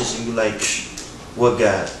of riches and be like, what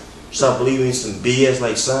God? Stop believing in some BS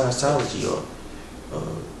like Scientology or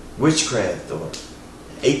witchcraft or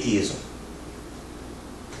atheism.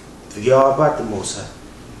 Forget all about the Most High.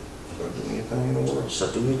 Start doing anything in the world.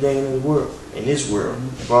 Start doing anything in the world, in this world,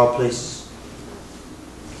 of all places.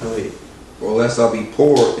 Go ahead. Or lest I be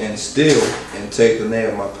poor and steal and take the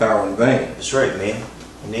name of my power in vain. That's right, man.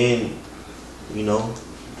 And then, you know,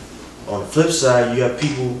 on the flip side, you got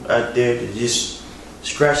people out there that just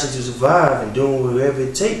scratching to survive and doing whatever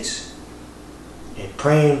it takes. And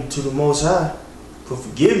praying to the Most High for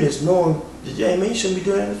forgiveness, knowing that, yeah, man, you shouldn't be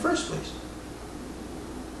doing that in the first place.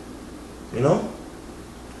 You know?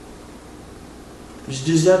 It's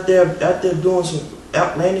just out there doing some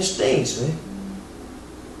outlandish things, man.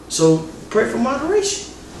 So pray for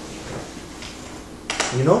moderation.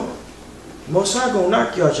 You know? Most High gonna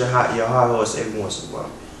knock you out your high horse every once in a while.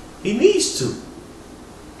 He needs to.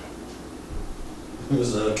 It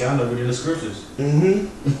was accounted in the scriptures. Mm-hmm.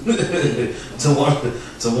 to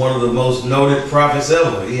one of the most noted prophets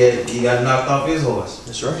ever. He got knocked off his horse.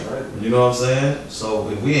 That's right. You know what I'm saying? So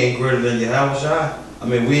if we ain't greater than Yahushua,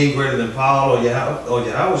 we ain't greater than Paul or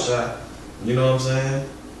Yahushua. You know what I'm saying?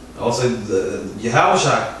 I'll say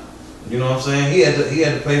Yahushua. You know what I'm saying? He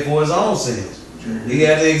had to pay for his own sins. He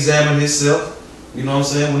had to examine himself. You know what I'm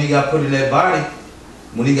saying? When he got put in that body,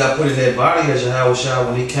 as Yahushua,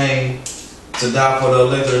 when he came to die for the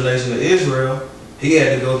elected nation of Israel, he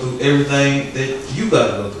had to go through everything that you got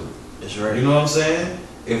to go through. That's right. You know what I'm saying?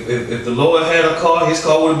 If the Lord had a car, his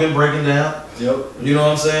car would have been breaking down. Yep. You know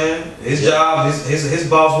what I'm saying? His job, his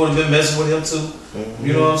boss would have been messing with him too. Mm-hmm.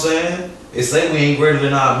 You know what I'm saying? It say we ain't greater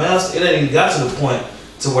than our master. It ain't even got to the point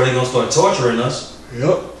to where they gonna start torturing us.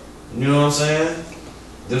 Yep. You know what I'm saying?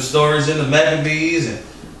 Them stories in the Maccabees and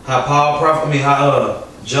how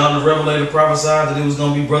John the Revelator prophesied that it was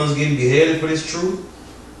gonna be brothers getting beheaded for this truth.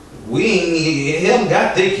 He haven't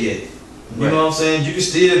got thick yet. You know what I'm saying? You can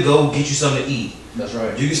still go get you something to eat. That's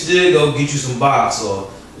right. You can still go get you some box, or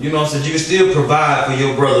you know what I'm saying? You can still provide for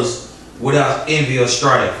your brothers without envy or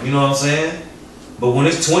strife. You know what I'm saying? But when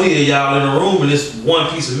it's 20 of y'all in a room and it's one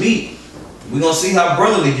piece of meat, we gonna see how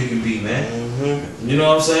brotherly you can be, man. Mm-hmm. You know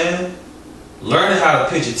what I'm saying? Learning how to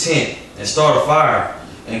pitch a tent and start a fire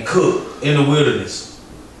and cook in the wilderness.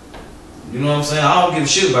 You know what I'm saying? I don't give a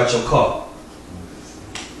shit about your car.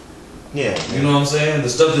 Yeah. You know what I'm saying? The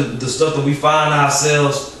stuff that we find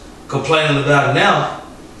ourselves complaining about now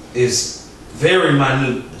is very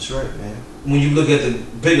minute. That's right, man. When you look at the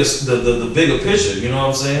bigger picture, you know what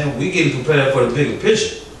I'm saying? We getting prepared for the bigger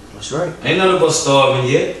picture. That's right. Ain't none of us starving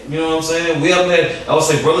yet. You know what I'm saying? We haven't had, I would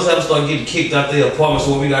say brothers haven't started getting kicked out their apartments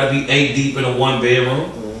where we gotta be 8 deep in a 1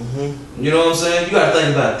 bedroom. Mm-hmm. You know what I'm saying? You gotta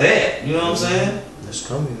think about that. You know what I'm saying? That's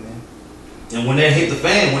coming, man. And when that hit the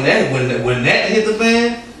fan, when that hit the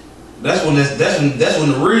fan, that's when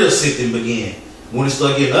the real sifting began. When it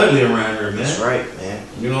started getting ugly around here, man. That's right, man.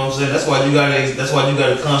 You know what I'm saying? That's why you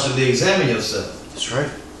gotta constantly examine yourself. That's right.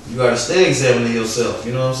 You gotta stay examining yourself.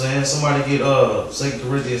 You know what I'm saying? Somebody get 2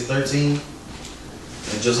 Corinthians 13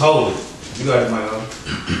 and just hold it. You got it, Michael.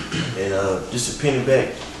 And just to pin it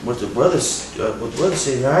back, what the brothers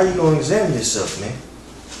said, how you gonna examine yourself, man?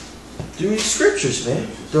 Through the scriptures, man.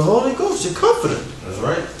 The Holy Ghost, your comforter. That's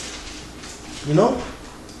right. You know?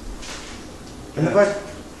 Anybody?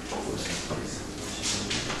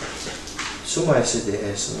 Somebody said they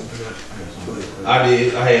had something. Go ahead. I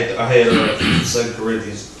did. I had 2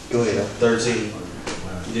 Corinthians Go ahead. 13.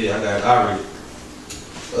 Yeah, I got it. I read it.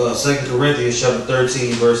 2 Corinthians chapter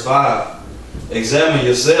 13, verse 5. Examine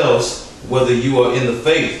yourselves whether you are in the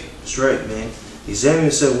faith. That's right, man. Examine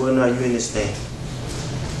yourself whether or not you're in this thing.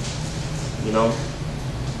 You know?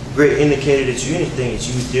 Great indicator that you're in this thing is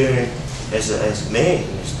you doing as a man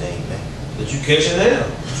in this thing, man. That you catching hell.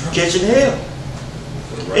 Catching hell.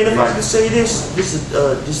 And if I could say this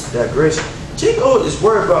is digression. Jacob is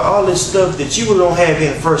worried about all this stuff that you don't have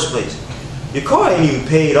in the first place. Your car ain't even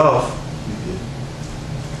paid off.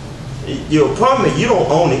 Your apartment, you don't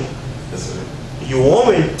own it. That's right. Your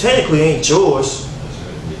woman technically ain't yours. That's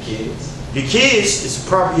right. Your kids. Your kids is the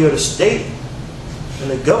property of the state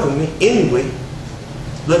and the government anyway.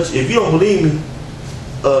 Look, if you don't believe me,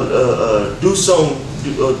 do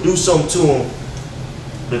something to them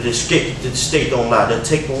that the state don't allow. They'll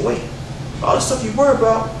take them away. All the stuff you worry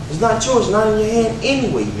about is not yours, not in your hand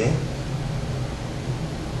anyway, man.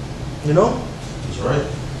 You know? That's right.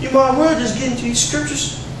 You might as well just get into these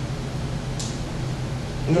scriptures.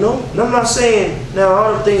 You know? And I'm not saying now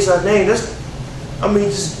all the things I named, just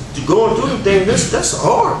going through the things, that's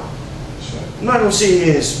hard. I'm not gonna sit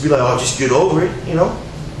here and be like, oh, just get over it, you know?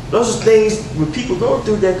 Those are things when people go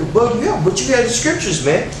through that could bug you out, but you had the scriptures,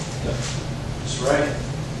 man. That's right.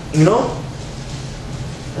 You know?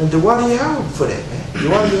 And the why do you have for that, man? The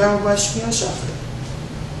why do you have by shooting yourself for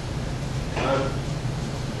that?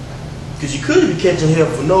 Because you could be catching hell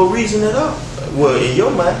for no reason at all. Well, in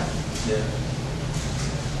your mind. Yeah.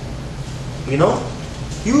 You know?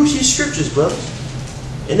 Use your scriptures, brothers.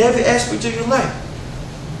 In every aspect of your life.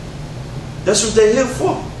 That's what they're here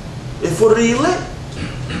for. They're for the elect.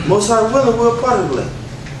 Most High willing, we're a part of the elect.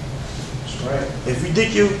 That's right. If you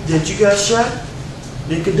think that you got shot,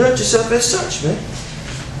 then conduct yourself as such, man.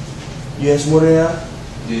 You ask more than that?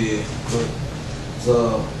 Yeah.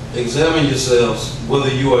 So examine yourselves whether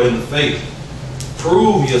you are in the faith.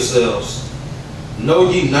 Prove yourselves. Know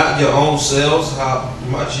ye not your own selves how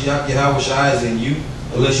much Yahweh is in you,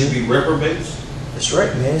 unless you be reprobates? That's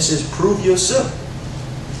right, man. It says prove yourself.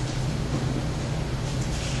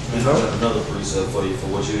 And I got another precept for you for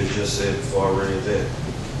what you had just said before I read that.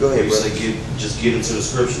 Go ahead, You brother. say just get into the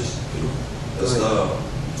scriptures. That's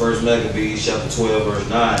 1 Maccabees chapter 12 verse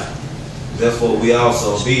 9. Therefore we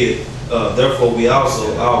also,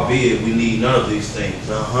 albeit we need none of these things.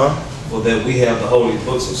 For that we have the holy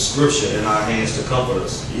books of scripture in our hands to comfort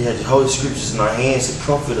us. You have the holy scriptures in our hands to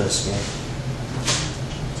comfort us, man.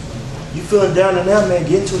 You feeling down and out, man,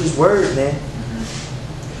 get into this word, man.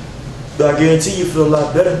 But I guarantee you feel a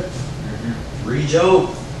lot better. Read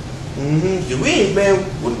Job. Cause we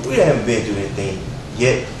haven't been through anything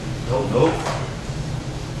yet. Nope.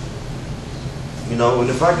 You know, and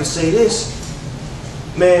if I could say this,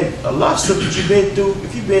 man, a lot of stuff that you've been through,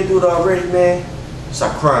 if you've been through it already, man,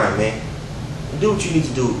 stop crying, man. And do what you need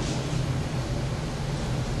to do.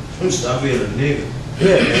 Stop being a nigga.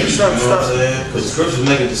 Yeah, man. Stop. You know what I'm saying? Because the scriptures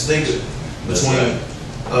make a distinction between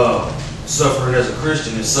suffering as a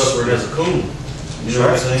Christian and suffering as a coon. You know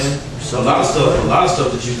what I'm saying? A lot of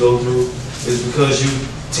stuff that you go through is because you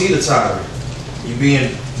teeter-tottering. You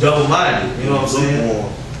being double-minded. You know what I'm saying?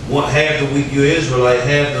 Half the week you're Israelite,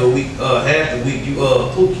 half the week you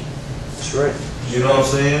Pookie. That's right. You know what I'm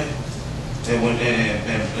saying?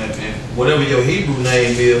 And whatever your Hebrew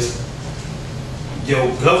name is, your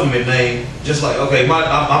government name, just like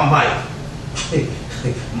I'm Mike.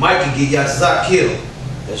 Mike can get Yazak killed.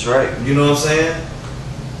 That's right. You know what I'm saying?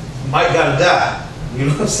 Mike gotta die. You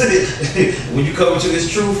know what I'm saying? When you come into this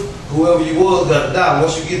truth, whoever you was gotta die.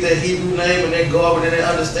 Once you get that Hebrew name and then go up and then they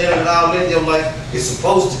understand it and all that, your life is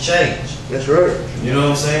supposed to change. That's right. You know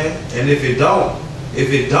what I'm saying? And if it don't,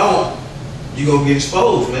 you gonna get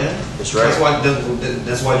exposed, man. That's right.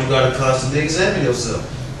 That's why you gotta constantly examine yourself.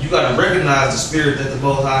 You gotta recognize the spirit that the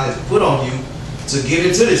Most High has put on you to get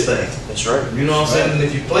into this thing. That's right. You know what I'm saying? And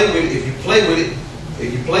if you play with it,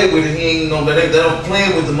 he ain't gonna that don't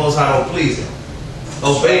playing with the Most High don't please him.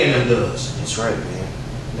 Obeying him does. That's right, man.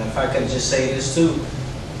 Now, if I could just say this too,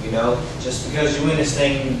 you know, just because you in this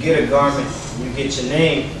thing, you get a garment, you get your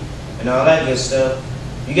name, and all that good stuff,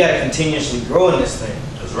 you got to continuously grow in this thing.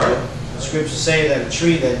 That's right. The scriptures say that a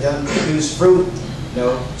tree that doesn't produce fruit, you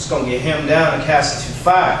know, it's gonna get hemmed down and cast into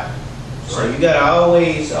fire. So you got to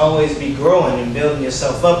always be growing and building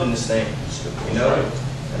yourself up in this thing, you know.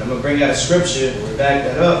 And I'm gonna bring out a scripture to back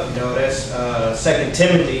that up. You know, that's 2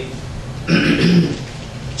 Timothy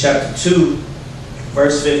chapter 2,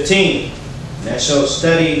 verse 15. And that shows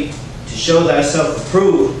study to show thyself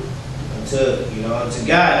approved unto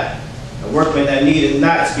God, A workman that needeth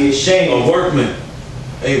not to be ashamed. A workman.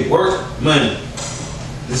 A workman.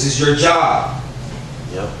 This is your job.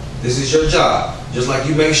 Yep. This is your job. Just like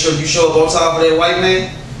you make sure you show up on time for that white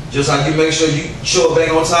man. Just like you make sure you show up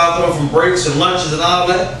back on time for them from breaks and lunches and all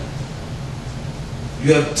that.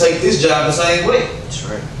 You have to take this job the same way. That's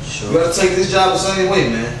right. Sure. You have to take this job the same way,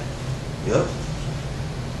 man. Yep.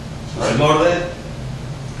 Right. More of that?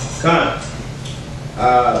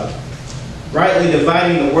 Rightly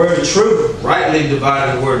dividing the word of truth. Rightly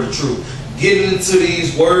dividing the word of truth. Getting into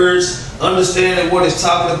these words, understanding what it's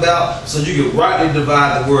talking about, so you can rightly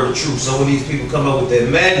divide the word of truth. So when these people come up with that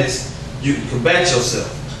madness, you can combat yourself.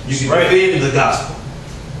 You can defend the gospel.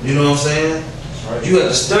 You know what I'm saying? Right. You have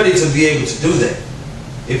to study to be able to do that.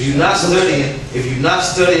 If you're not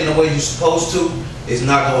studying the way you're supposed to, it's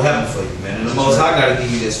not gonna happen for you, man. And the Most High gotta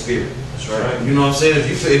give you that spirit. That's right. You know what I'm saying?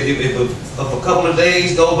 If a couple of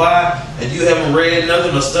days go by and you haven't read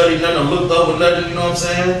nothing or studied nothing or looked over nothing, you know what I'm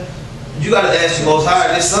saying? You gotta ask the Most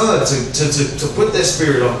High, this Son, to put that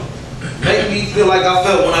spirit on me. Make me feel like I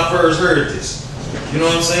felt when I first heard this. You know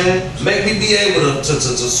what I'm saying? Make me be able to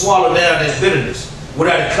swallow down that bitterness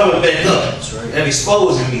without it coming back up. That's right. And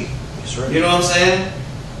exposing me. That's right. You know what I'm saying?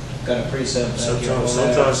 Got a precept.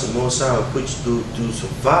 Sometimes the Most High will put you through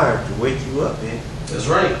some fire to wake you up, man. That's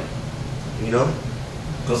right. You know?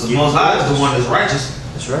 Because the Most High is the one that's righteous.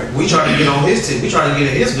 That's right. We try to get on his team. We try to get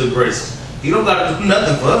in his good graces. He don't got to do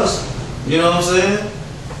nothing for us. You know what I'm saying?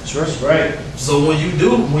 That's right. That's right. So when you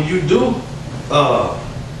do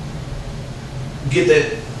get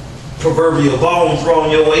that proverbial bone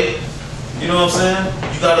thrown your way, you know what I'm saying?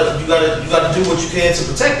 You gotta do what you can to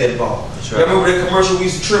protect that ball. That's right. Remember that commercial we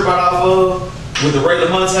used to trip out off of with the Ray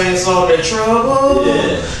LaMontagne song, that Trouble?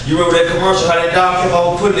 Yeah. You remember that commercial, how that dog kept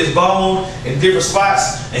on putting his bone in different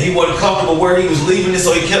spots and he wasn't comfortable where he was leaving it,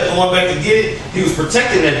 so he kept going back to get it? He was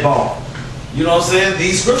protecting that bone. You know what I'm saying?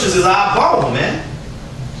 These scriptures is our bone, man.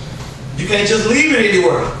 You can't just leave it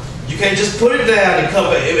anywhere. You can't just put it down and come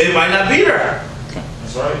back. It might not be there.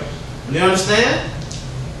 That's right. You understand?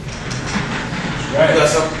 Right. You got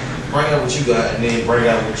something? Bring out what you got and then bring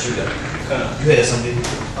out what you got. You had something?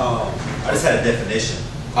 I just had a definition.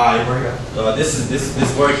 Alright, bring it out. This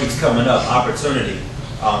word keeps coming up, opportunity.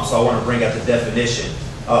 So I want to bring out the definition.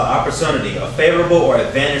 Opportunity, a favorable or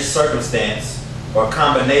advantaged circumstance or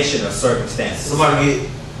combination of circumstances. Somebody get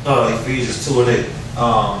Ephesians 2 and 8.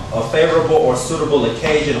 A favorable or suitable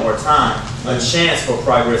occasion or time, a chance for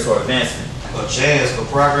progress or advancement. A chance for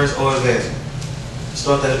progress or advancement.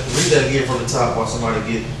 Read that again from the top while somebody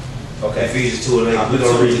get Okay. Ephesians 2 and 8. We're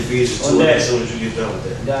going to read Ephesians 2 and 8 as soon as you get done with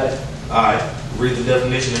that. Got it. Alright, read the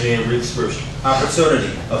definition and then read the scripture.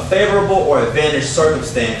 Opportunity, a favorable or advantaged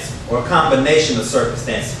circumstance or combination of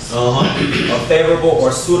circumstances. A favorable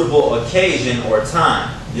or suitable occasion or time.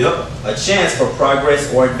 Yep. A chance for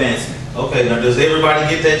progress or advancement. Okay, now does everybody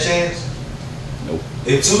get that chance? Nope.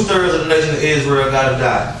 If 2/3 of the nation of Israel gotta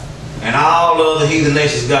die, and all the other heathen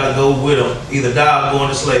nations gotta go with them, either die or go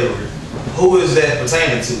into slavery, who is that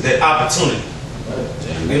pertaining to? That opportunity.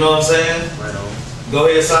 You know what I'm saying? Right on. Go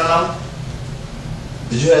ahead, sign off.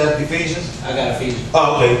 Did you have Ephesians? I got Ephesians.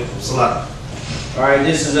 Oh, okay. Salah. All right,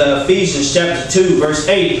 this is Ephesians chapter 2, verse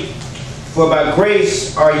 8. For by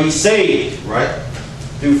grace are ye saved, Right?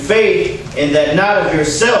 through faith, and that not of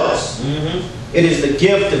yourselves. Mm-hmm. It is the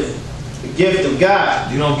gift of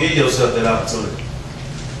God. You don't give yourself that opportunity.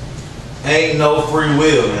 Ain't no free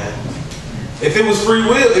will, man. If it was free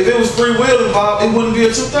will involved, it wouldn't be a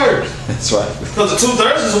 2/3. That's right. Because the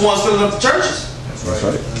 2/3 is the ones filling up the churches. That's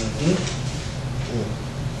right.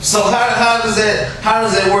 So how does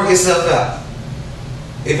that work itself out?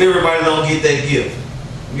 If everybody don't get that gift,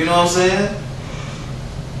 you know what I'm saying?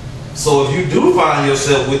 So if you do find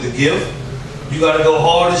yourself with the gift, you got to go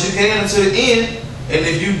hard as you can until the end. And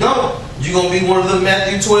if you don't, you're gonna be one of the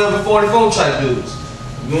Matthew 12 and 44 type dudes.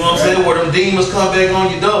 You know what I'm saying? Where them demons come back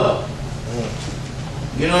on you double.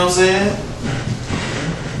 You know what I'm saying?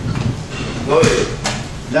 Go ahead.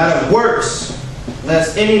 Not of works,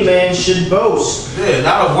 lest any man should boast. Yeah,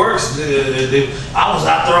 not of works. I was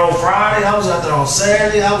out there on Friday. I was out there on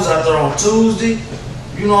Saturday. I was out there on Tuesday.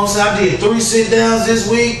 You know what I'm saying? I did 3 sit-downs this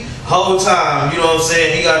week. Whole time, you know what I'm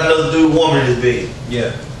saying? He got another dude woman in his bed.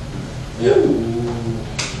 Yeah.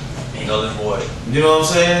 Null and void. You know what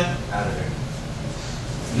I'm saying? Out of there.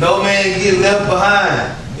 No man get left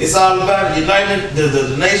behind. It's all about uniting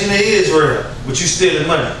the nation of Israel, but you stealing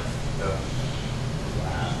money. Yeah,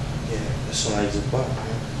 that's what it's about,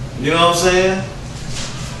 man. You know what I'm saying?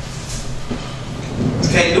 You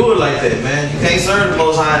can't do it like that, man. You can't serve the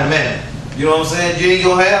Most High man. You know what I'm saying? You ain't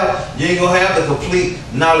gonna have the complete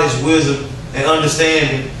knowledge, wisdom, and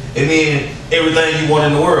understanding and then everything you want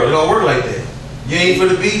in the world. It don't work like that. You ain't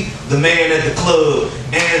finna be the man at the club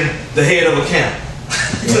and the head of a camp.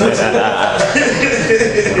 You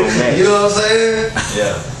know what I'm saying?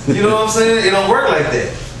 Yeah. You know what I'm saying? It don't work like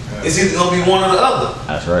that. It's either gonna be one or the other.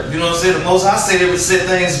 That's right. You know what I'm saying? The Most High said they would set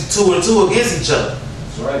things 2 and 2 against each other.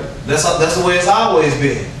 That's right. That's the way it's always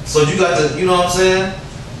been. So you got to, you know what I'm saying?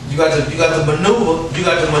 You got to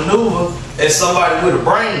maneuver as somebody with a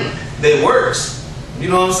brain that works. You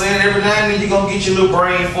know what I'm saying? Every now and then you're gonna get your little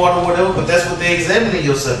brain fart or whatever, but that's what they examining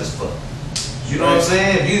yourself is for. You know what I'm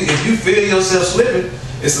saying? If you feel yourself slipping,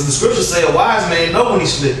 it's the scriptures say a wise man know when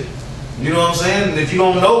he's slipping. You know what I'm saying? And if you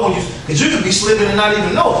don't know when because you could be slipping and not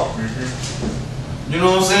even know it. You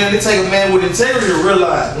know what I'm saying? They take a man with integrity to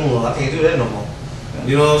realize, I can't do that no more.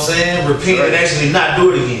 You know what I'm saying? Repent and actually not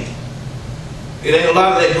do it again. It ain't a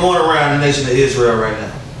lot of that going around the nation of Israel right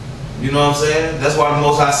now. You know what I'm saying? That's why the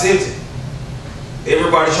Most High sent it.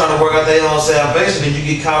 Everybody trying to work out their own salvation, and you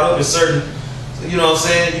get caught up in certain, you know what I'm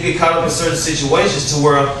saying? You get caught up in certain situations to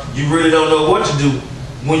where you really don't know what to do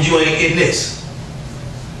when you ain't in this.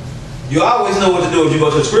 You always know what to do if you go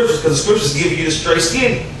to the scriptures, because the scriptures give you the straight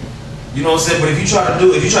skinny. You know what I'm saying? But if you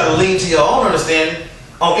try to lean to your own understanding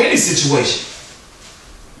on any situation,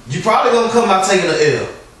 you probably gonna come out taking an L.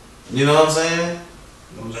 You know what I'm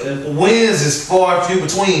saying? Wins is far and few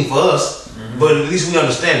between for us, but at least we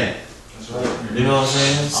understand that. That's right. You know what I'm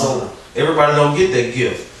saying? So everybody don't get that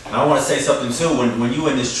gift. And I want to say something too. When you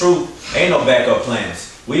in this truth, ain't no backup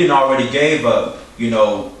plans. We didn't already gave up,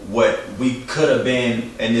 what we could have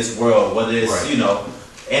been in this world, whether it's,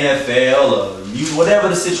 NFL or whatever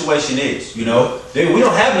the situation is, we don't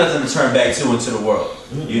have nothing to turn back to into the world.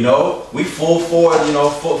 We full forward,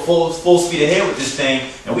 full speed ahead with this thing,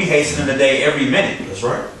 and we hastening the day every minute. That's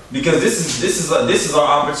right. Because this is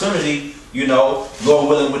our opportunity, Lord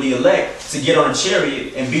willing with the elect, to get on a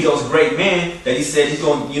chariot and be those great men that he said he's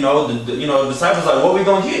going, the disciples like, what are we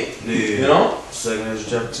going to get? Yeah. 2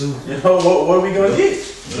 Ezra chapter 2. What are we going to get?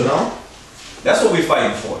 That's what we're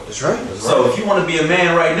fighting for. That's right. So if you want to be a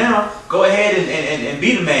man right now, go ahead and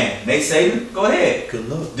be the man. Nate Satan, go ahead. Good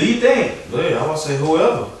luck. Do your thing. Yeah, I want to say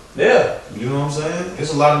whoever. Yeah. You know what I'm saying?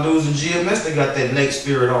 There's a lot of dudes in GMS that got that Nate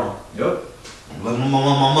spirit on. Yep. I'm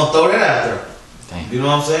gonna throw that out there. Dang. You know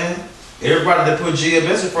what I'm saying? Everybody that put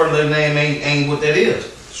GMS in front of their name ain't what that is.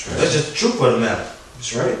 That's right. That's just the truth of the matter.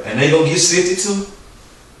 That's right. And they gonna get sifted too.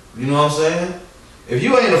 You know what I'm saying? If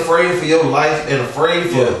you ain't afraid for your life and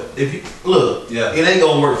afraid for it ain't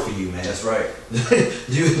gonna work for you, man. That's right.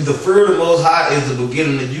 The fear of the Most High is the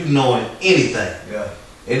beginning of you knowing anything. Yeah.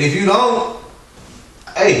 And if you don't,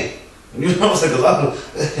 hey, you know what I'm saying?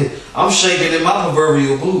 'Cause I'm shaking in my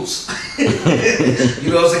proverbial boots. You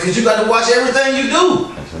know what I'm saying? Because you got to watch everything you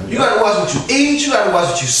do. You got to watch what you eat. You got to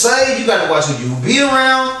watch what you say. You got to watch who you be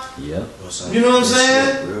around. Yep. You know what I'm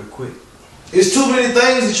saying? Real quick. It's too many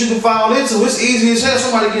things that you can fall into. It's easy as hell.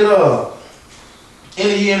 Somebody get in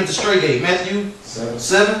the year at the straight gate. Matthew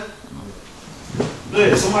 7.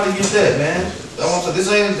 Yeah, somebody get that, man.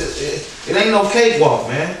 It ain't no cakewalk,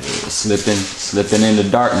 man. Slipping into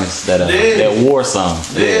darkness. That war song.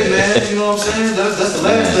 Yeah, man. You know what I'm saying? That's the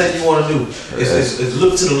last thing you want to do. Is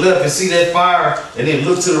look to the left and see that fire, and then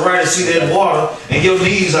look to the right and see that water, and your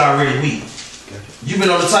knees are already weak. You've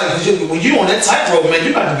been on the tight, when you on that tightrope, man,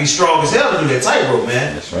 you got to be strong as hell to do that tightrope,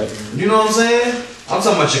 man. That's right. You know what I'm saying? I'm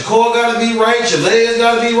talking about your core got to be right, your legs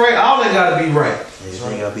got to be right, all that got to be right.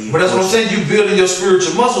 But that's what I'm saying. You building your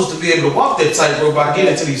spiritual muscles to be able to walk that tightrope by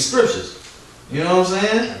getting to these scriptures. You know what I'm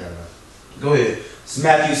saying? Go ahead. It's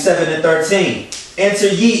Matthew 7:13. Enter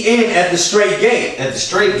ye in at the straight gate. At the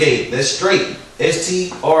straight gate. That's straight.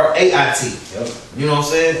 STRAIT. Yep. You know what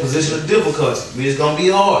I'm saying? Position of difficulty. It's gonna be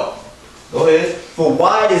hard. Go ahead. For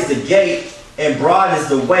wide is the gate, and broad is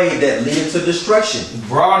the way that leadeth to destruction.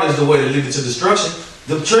 Broad is the way that leadeth to destruction.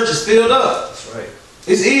 The church is filled up. That's right.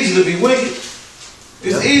 It's easy to be wicked.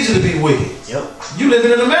 It's easy to be wicked. Yep. You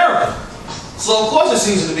living in America. So of course it's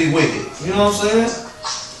easy to be wicked. You know what I'm saying?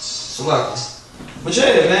 So like, but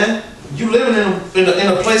yeah, man, you living in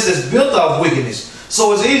a place that's built off wickedness.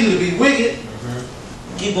 So it's easy to be wicked.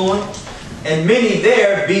 Keep going. And many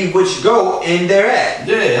there be which go in thereat.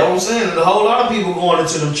 Yeah, that's what I'm saying. A whole lot of people going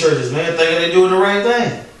into them churches, man, thinking they're doing the right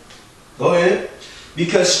thing. Go ahead.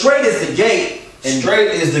 Because straight is the gate. And straight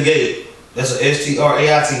is the gate. That's a STRAIT.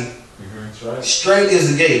 That's right. Straight is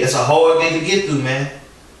the gate. That's a hard gate to get through, man.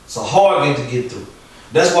 It's a hard gate to get through.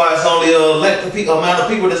 That's why it's only a amount of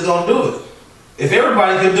people that's gonna do it. If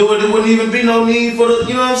everybody could do it, there wouldn't even be no need for the.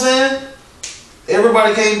 You know what I'm saying?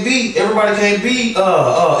 Everybody can't be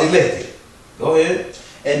elected. Go ahead.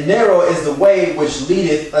 And narrow is the way which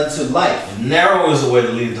leadeth unto life. Narrow is the way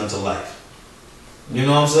that leads unto life. You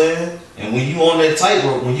know what I'm saying? And when you on that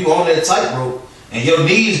tightrope, and your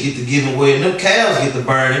knees get to giving way and them calves get to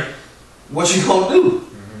burning, what you gonna do?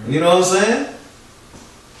 You know what I'm saying?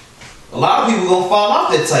 A lot of people gonna fall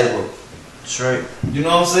off that tightrope. That's right. You know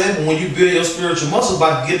what I'm saying? But when you build your spiritual muscle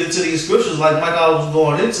by getting into these scriptures, like Mike always was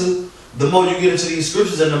going into, the more you get into these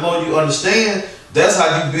scriptures and the more you understand, that's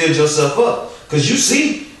how you build yourself up. Because you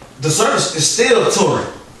see, the surface is still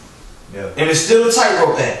touring. Yeah. And it's still a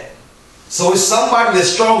tightrope act. So it's somebody that's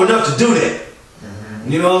strong enough to do that.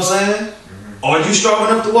 You know what I'm saying? Are you strong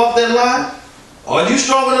enough to walk that line? Are you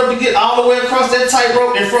strong enough to get all the way across that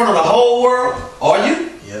tightrope in front of the whole world? Are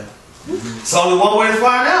you? Yeah. It's only one way to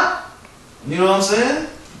find out. You know what I'm saying?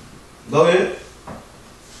 Go ahead.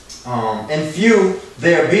 And few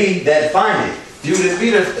there be that find it.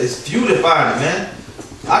 It's few that find it, man.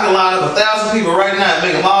 I can line up 1,000 people right now and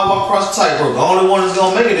make them all walk across the tightrope. The only one that's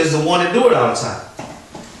gonna make it is the one that do it all the time.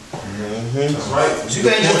 That's right. But you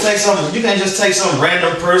can't just take some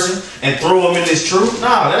random person and throw them in this truth.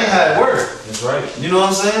 Nah, that ain't how it works. That's right. You know what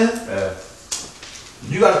I'm saying? Yeah.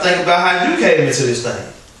 You got to think about how you came into this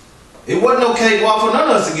thing. It wasn't no cakewalk for none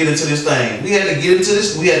of us to get into this thing. We had to get into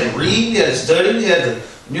this. We had to read. We had to study. We had to,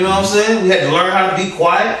 you know what I'm saying? We had to learn how to be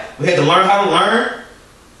quiet. We had to learn how to learn.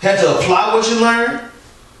 Had to apply what you learned.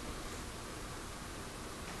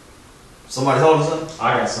 Somebody hold us up?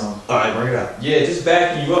 I got some. All right, bring it out. Yeah, just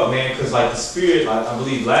backing you up, man, because like the spirit, like I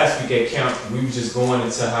believe last week at camp, we were just going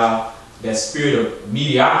into how that spirit of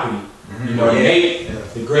mediocrity, you know, Nate,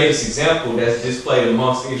 the greatest example that's displayed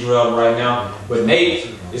amongst Israel right now, but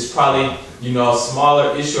Nate is probably, you know, a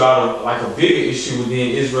smaller issue out of like a bigger issue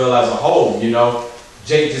within Israel as a whole, you know.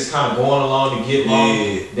 Jake just kind of going along to get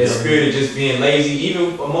along, that spirit of just being lazy,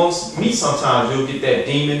 even amongst me sometimes, you'll get that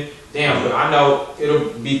demon. Damn, but I know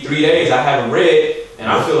it'll be 3 days I haven't read, and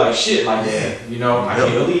I feel like shit, like, you know, I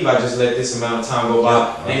can't believe I just let this amount of time go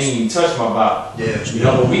by, and ain't even touch my Bible. You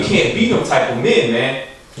know, but we can't be them type of men, man.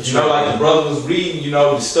 You know, like the brother was reading, you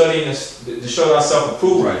know, studying to show ourselves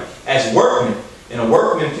approved as workmen, and a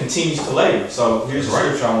workman continues to labor. So here's the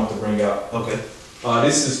scripture I want to bring out. Okay.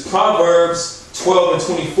 This is Proverbs 12 and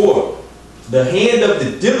 24. The hand of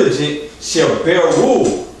the diligent shall bear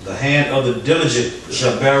rule. The hand of the diligent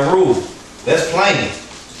shall bear rule. That's plain.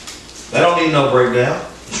 That don't need no breakdown.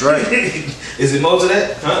 That's right. Is it most of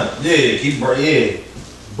that? Huh? Yeah,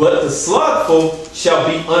 But the slothful shall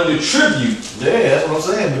be under tribute. Yeah, that's what I'm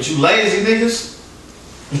saying. But you lazy niggas.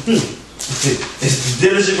 It's the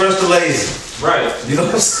diligent versus the lazy. Right. You know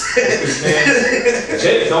what I'm saying? Man,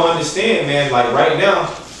 Jake don't understand, man. Like right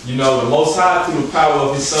now, you know, the Most High, through the power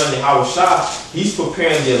of His Son, Yahweh Shah, He's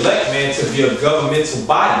preparing the elect, man, to be a governmental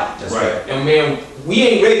body. That's right. And, man, we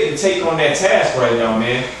ain't ready to take on that task right now,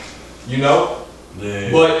 man. You know?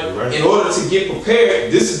 Yeah, but in order to get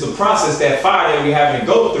prepared, this is the process, that fire that we having to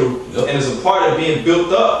go through. And as a part of being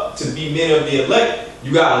built up to be men of the elect,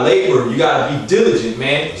 you got to labor. You got to be diligent,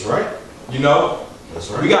 man. That's right. You know? That's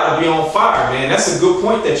right. We got to be on fire, man. That's a good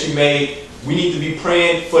point that you made. We need to be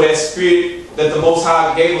praying for that spirit that the Most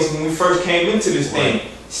High gave us when we first came into this thing.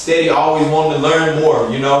 Steady, always wanting to learn more,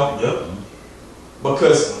 you know? Yep.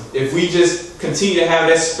 Because if we just continue to have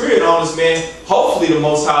that spirit on us, man, hopefully the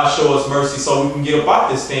Most High show us mercy so we can get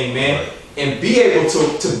about this thing, man, and be able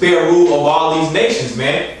to bear rule over all these nations,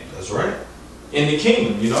 man. That's right. In the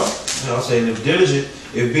kingdom, you know? You know what I'm saying?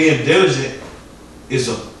 If being diligent is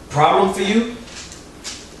a problem for you,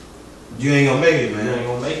 you ain't gonna make it, man. You ain't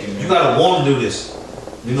gonna make it, man. You gotta want to do this.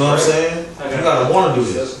 You know what I'm saying? You gotta want to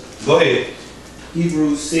do this. Go ahead.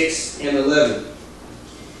 Hebrews 6 and 11.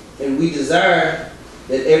 And we desire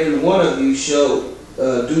that every one of you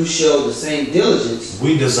do show the same diligence.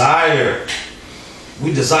 We desire.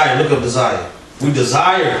 Look up desire. We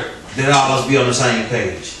desire that all of us be on the same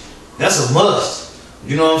page. That's a must.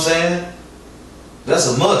 You know what I'm saying? That's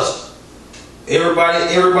a must. Everybody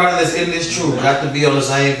that's in this truth got to be on the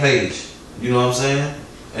same page. You know what I'm saying?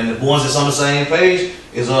 And the ones that's on the same page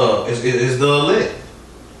is the elect.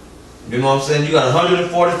 You know what I'm saying? You got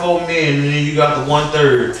 144 men, and then you got the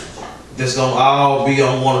 1/3 that's gonna all be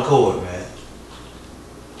on one accord, man.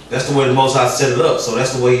 That's the way the Most High set it up. So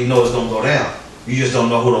that's the way you know it's gonna go down. You just don't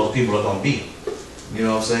know who those people are gonna be. You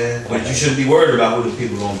know what I'm saying? But you shouldn't be worried about who the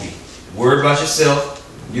people are gonna be. Worry about yourself.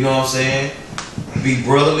 You know what I'm saying? Be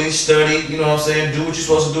brotherly, study. You know what I'm saying? Do what you're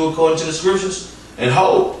supposed to do according to the scriptures, and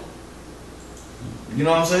hope. You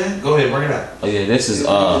know what I'm saying? Go ahead, bring it out. Oh yeah, this is We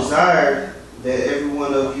desire that every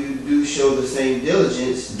one of you do show the same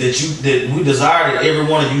diligence. That we desire that every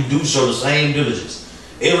one of you do show the same diligence.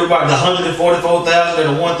 Everybody, the 144,000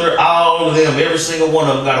 and the 1/3, all of them, every single one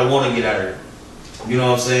of them got to want to get out of here. You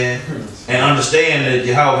know what I'm saying? And understand that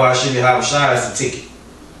Yahweh Shai is the ticket.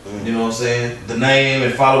 You know what I'm saying? The name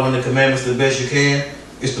and following the commandments the best you can.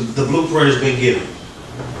 It's the blueprint has been given.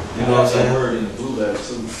 You know what I'm saying? Word in the blue letter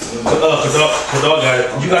too. Kadar got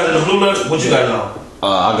it. You got it in the blue letter? What you got it on?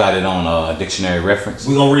 I got it on dictionary reference.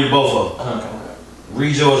 We're gonna read both of them.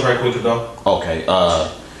 Read yours right quick, Kadar. Okay.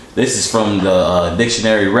 This is from the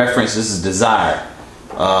dictionary reference. This is desire.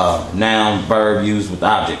 Noun, verb used with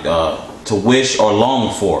object. To wish or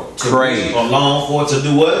long for. Crave. Or long for, to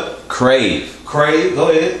do what? Crave. Crave. Go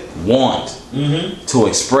ahead. Want. Mm-hmm. To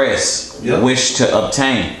express. Yep. Wish to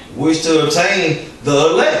obtain. Wish to obtain the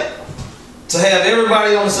elect. To have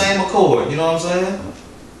everybody on the same accord. You know what I'm saying?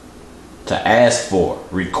 To ask for.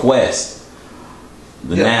 Request.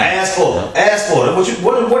 The Yeah, noun. ask for. Yep. Ask for.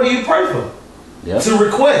 What do you pray for? Yep. To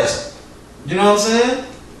request. You know what I'm saying? Yep.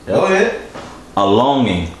 Go ahead. A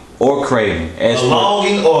longing or craving. A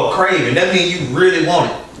longing or a craving. That means you really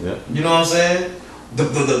want it. Yep. You know what I'm saying?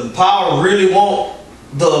 The power really want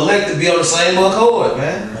the elect to be on the same accord,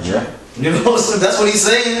 man. Yeah. You know what I'm saying? That's what he's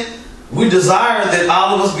saying. We desire that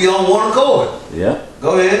all of us be on one accord. Yeah.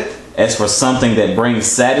 Go ahead. As for something that brings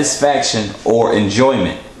satisfaction or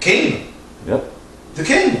enjoyment. Kingdom. Yep. The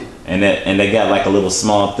kingdom. And they got like a little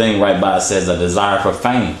small thing right by it says a desire for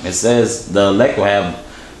fame. It says the elect will have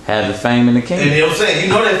the fame in the kingdom. And you know what I'm saying? You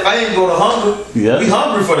know that fame go to hunger. Yeah. We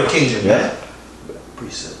hungry for the kingdom, man.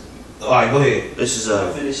 Precept. All right, go ahead. This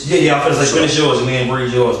is Yeah, I'm finna say finish yours and then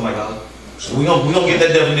read yours, Michael. So we gonna get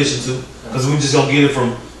that definition too, because we just gonna get it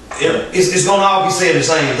from. It's gonna all be saying the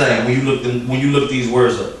same thing when you look these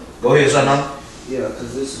words up. Go ahead, Shannon. Yeah,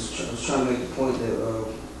 because this is I was trying to make the point that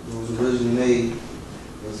was originally made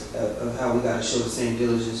was of how we got to show the same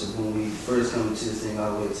diligence of when we first come into this thing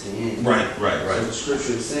all the way to the end. Right. So the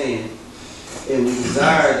scripture is saying, and we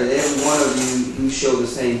desire that every one of you show the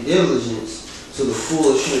same diligence to the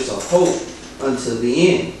full assurance of hope until the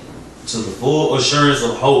end. To the full assurance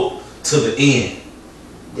of hope to the end.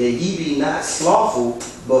 That ye be not slothful,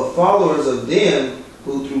 but followers of them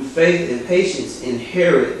who through faith and patience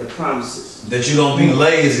inherit the promises. That you don't be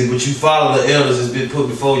lazy, but you follow the elders that's been put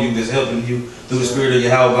before you, that's helping you through the spirit of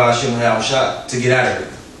Yahweh Hashem Shai to get out of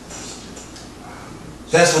it.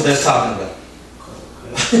 That's what that's talking about.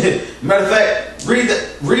 Matter of fact,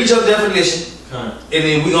 read your definition, and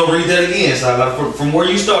then we're gonna read that again. So like from where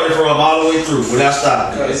you started from all the way through without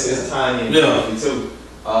stopping. It's tying in too.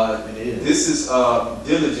 This is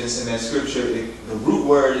diligence in that scripture. The root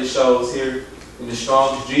word it shows here in the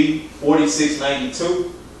Strong's G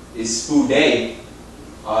 4692 is spude.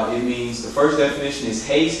 It means, the first definition is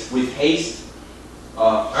haste, with haste,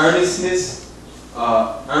 earnestness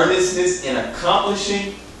in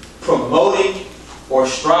accomplishing, promoting, or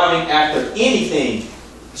striving after anything.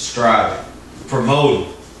 Striving, promoting.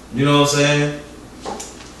 You know what I'm saying?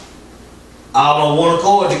 All on one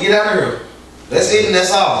accord to get out of here. That's it and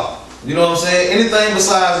that's all. You know what I'm saying? Anything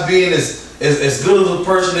besides being as good of a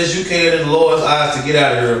person as you can in the Lord's eyes to get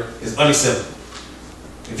out of here is unacceptable.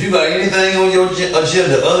 If you got anything on your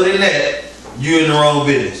agenda other than that, you're in the wrong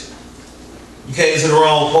business. You came to the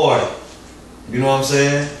wrong party. You know what I'm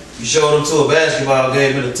saying? You showed up to a basketball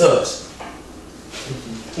game in the tux.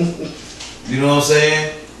 You know what I'm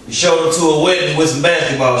saying? You showed up to a wedding with some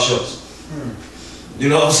basketball shorts. You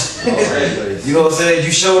know what I'm saying? You know what I'm saying?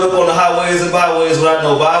 You showed up on the highways and byways without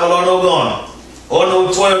no Bible or no gun or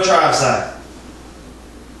no 12 tribe sign.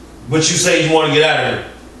 But you say you want to get out of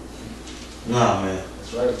here. Nah, man.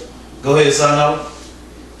 That's right. Go ahead, sign out.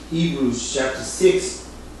 Hebrews chapter 6,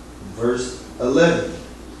 verse 11.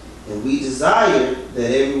 And we desire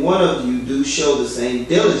that every one of you do show the same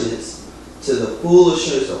diligence to the full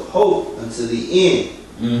assurance of hope unto the end.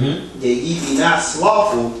 That ye be not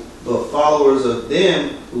slothful, but followers of them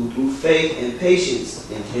who through faith and patience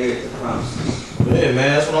inherit the promises. Yeah, man,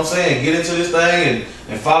 that's what I'm saying. Get into this thing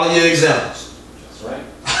and follow your examples. That's right.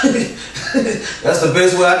 That's the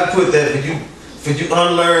best way I can put that for you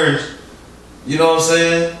unlearned, you know what I'm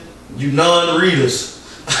saying? You non-readers.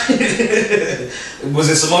 Was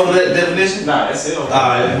it some other definition? Nah, that's it.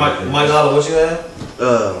 Alright, Mike Lala, what you have?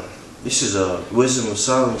 This is Wisdom of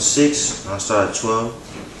Solomon 6. I'll start at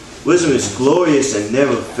 12. Wisdom is glorious and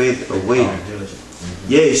never fadeth away.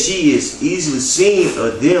 Yea, she is easily seen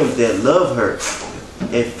of them that love her,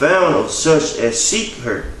 and found of such as seek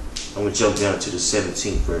her. I'm going to jump down to the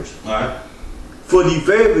 17th verse. Alright. For the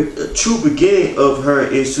very true beginning of her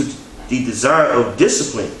is to the desire of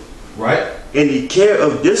discipline. Right. And the care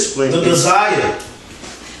of discipline. The desire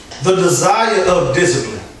of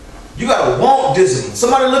discipline. You gotta want discipline.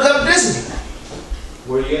 Somebody look up discipline.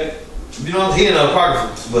 Where you at? You know, he in the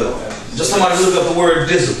Apocrypha, but just somebody look up the word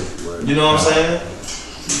discipline. You know what I'm saying?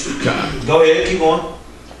 Go ahead, keep going.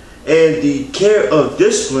 And the care of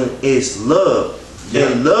discipline is love. Yeah.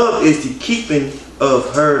 And love is the keeping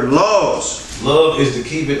of her laws. Love is the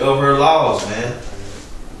keeping of her laws, man.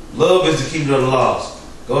 Love is the keeping of the laws.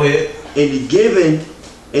 Go ahead. And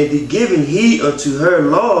the giving heed unto her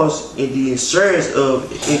laws, and the assurance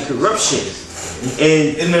of incorruption.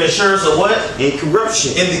 And In the assurance of what?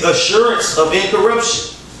 incorruption. In the assurance of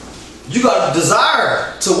incorruption. You got a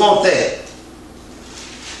desire to want that.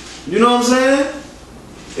 You know what I'm saying?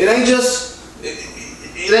 It ain't just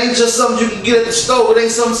something you can get at the store. It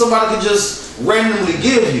ain't something somebody can just randomly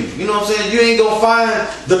give you. You know what I'm saying? You ain't gonna find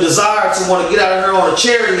the desire to want to get out of here on a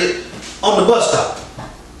chariot on the bus stop.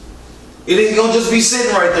 It ain't gonna just be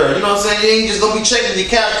sitting right there. You know what I'm saying? You ain't just gonna be checking your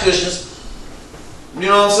couch cushions. You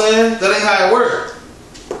know what I'm saying? That ain't how it works.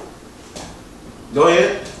 Go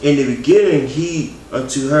ahead. In the beginning heed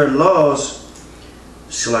unto her laws.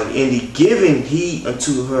 So like in the giving heed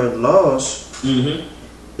unto her laws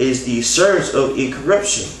is the assurance of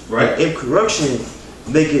incorruption. Right. And incorruption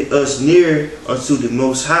making us near unto the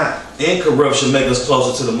Most High. Incorruption make us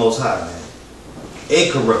closer to the Most High, man.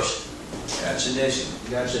 Incorruption. Got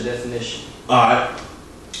your definition. Alright.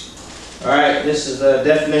 Alright, this is the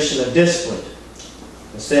definition of discipline.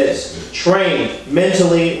 It says, trained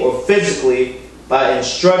mentally or physically by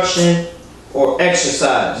instruction or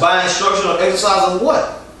exercise. By instruction or exercise of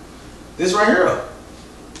what? This right here.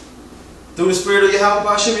 Through the spirit of Yahweh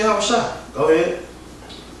Bashim Yahweh. Go ahead.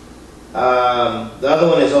 The other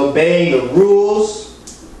one is obeying the rules,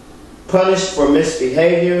 punished for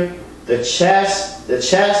misbehavior. The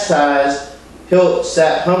chastised hilt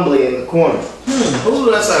sat humbly in the corner. Who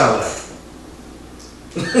do that sound like?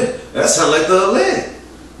 That sound like the elect.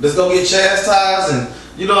 That's gonna get chastised and,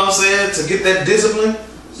 you know what I'm saying, to get that discipline.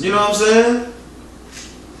 You know what I'm saying?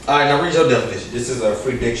 Alright, now read your definition. This is a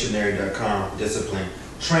freedictionary.com. Discipline.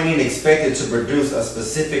 Training expected to produce a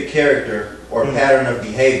specific character or pattern of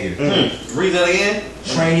behavior. Read that again.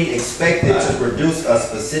 Training expected to produce a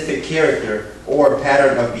specific character or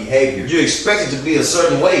pattern of behavior. You expect it to be a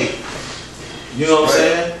certain way. You know what I'm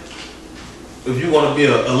saying? If you want to be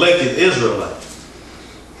an elected Israelite,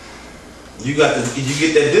 you get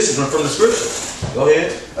that discipline from the scripture. Go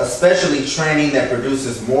ahead. Especially training that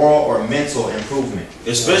produces moral or mental improvement.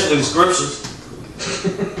 Especially the scriptures.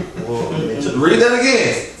 Read that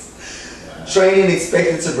again. Training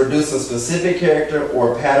expected to produce a specific character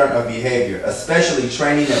or pattern of behavior, especially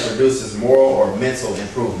training that produces moral or mental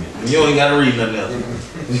improvement. You ain't gotta read nothing else.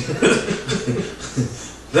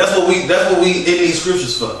 That's what we in these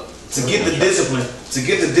scriptures for. To get the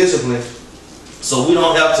discipline, so we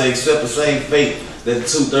don't have to accept the same fate that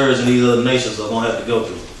 2/3 of these other nations are gonna have to go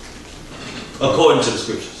through. According to the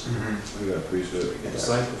scriptures. We got a precept.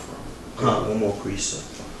 One more precept.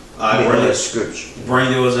 Alright, Bring bring that it. scripture.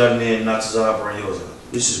 Bring yours out and then Natazar, bring yours out.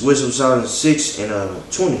 This is Wisdom Psalm 6 and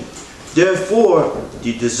 20. Therefore,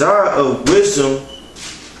 the desire of wisdom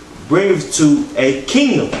bringeth to a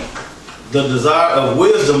kingdom. The desire of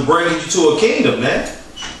wisdom brings you to a kingdom, man.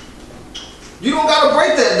 You don't gotta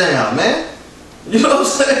break that down, man. You know what I'm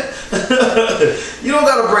saying? You don't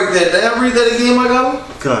gotta break that down. Read that again, my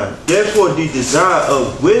God. Therefore, the desire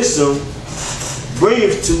of wisdom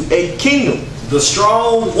bringeth to a kingdom. The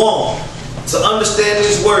strong want to understand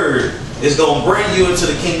this word is going to bring you into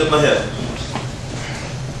the kingdom of heaven.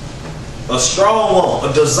 A strong want,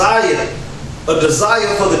 a desire for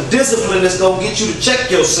the discipline that's going to get you to check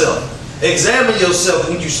yourself. Examine yourself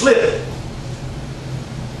when you slip.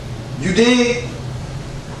 You dig?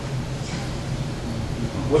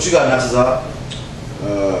 What you got, Natazar?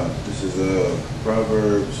 This is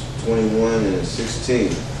Proverbs 21 and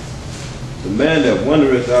 16. The man that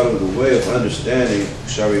wandereth out of the way of understanding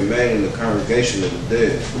shall remain in the congregation of the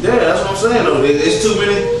dead. Yeah, that's what I'm saying. Though. It's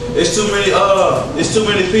too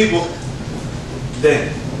many people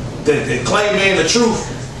that claim they're in the truth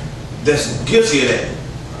that's guilty of that.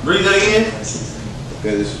 Read that again.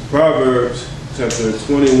 Okay, this is Proverbs chapter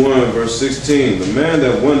 21, verse 16. The man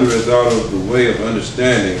that wandereth out of the way of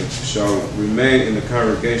understanding shall remain in the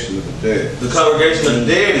congregation of the dead. The congregation of the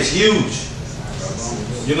dead is huge.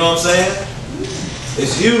 You know what I'm saying?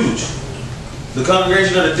 It's huge. The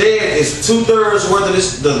congregation of the dead is 2/3 worth of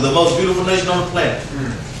this, the most beautiful nation on the planet.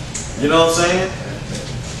 You know what I'm saying?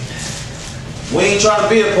 We ain't trying to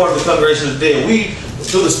be a part of the congregation of the dead. We,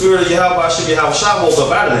 through the spirit of Yahweh Shah, woke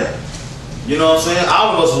up out of that. You know what I'm saying?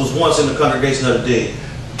 All of us was once in the congregation of the dead.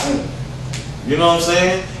 You know what I'm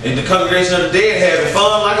saying? And the congregation of the dead having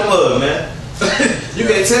fun like a mug, man. You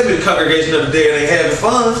can't tell me the congregation of the dead ain't having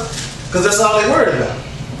fun. Because that's all they worried about.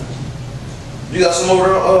 You got some more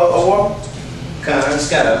Walker? I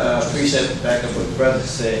just got a precept to back up what the brother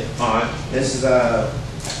said. Alright. This is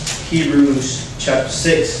Hebrews chapter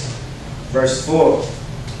 6, verse 4.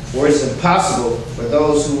 For it's impossible for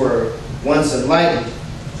those who were once enlightened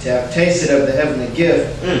to have tasted of the heavenly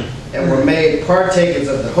gift and were made partakers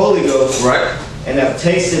of the Holy Ghost, Right. and have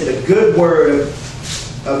tasted the good word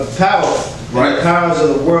of the power and the powers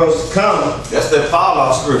of the worlds to come. That's that fall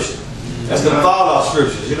off scripture. That's the fall off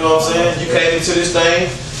scriptures. You know what I'm saying? You came into this thing,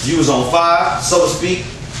 you was on fire, so to speak.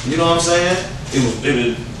 You know what I'm saying? It was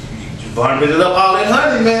you vomited up all that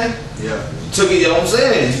honey, man. Yeah. You took it, you know what I'm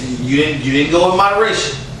saying? You didn't go in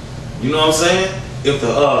moderation. You know what I'm saying? If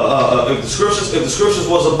the scriptures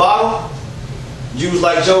was a bottle, you was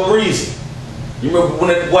like Joe Breezy. You remember when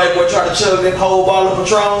that white boy tried to chug that whole bottle of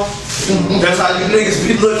Patron? That's how you niggas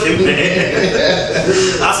be looking, man.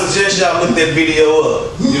 I suggest y'all look that video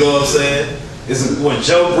up. You know what I'm saying? It's when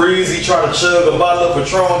Joe Breezy tried to chug a bottle of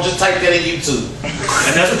Patron. Just type that in YouTube,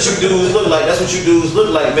 and that's what you dudes look like. That's what you dudes look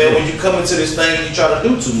like, man. When you come into this thing, and you try to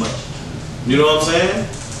do too much. You know what I'm saying?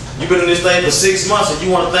 You've been in this thing for 6 months, and you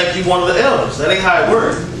want to think you one of the elders. That ain't how it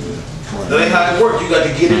works. That ain't how it works. You got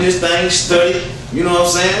to get in this thing, study. You know what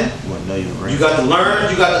I'm saying? You got to learn.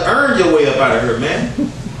 You got to earn your way up out of here, man.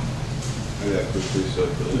 I got a quick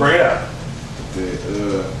precept. Bring it out. Okay,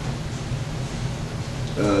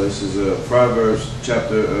 this is Proverbs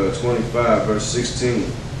chapter 25, verse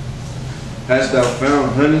 16. Hast thou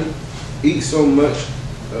found honey? Eat so much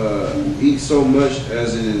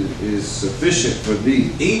as it is sufficient for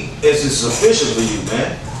thee. Eat as is sufficient for you,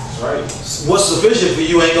 man. That's right. What's sufficient for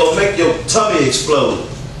you ain't gonna make your tummy explode.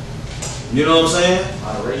 You know what I'm saying?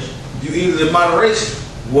 Moderation. You eat it in moderation,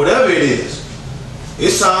 whatever it is.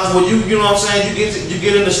 It's times when you know what I'm saying, you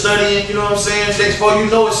get into studying, you know what I'm saying, next before you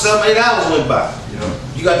know it, 7-8 hours went by. Yeah.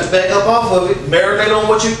 You got to back up off of it, marinate on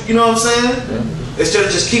what you know what I'm saying? Instead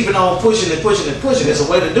of just keeping on pushing and pushing and pushing. It's a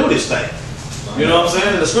way to do this thing. You know what I'm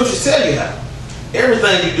saying? And the scriptures tell you how.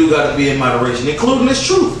 Everything you do got to be in moderation, including this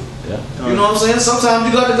truth. Yeah. You know what I'm saying? Sometimes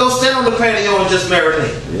you got to go stand on the patio and just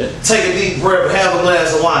marinate. Yeah. Take a deep breath, have a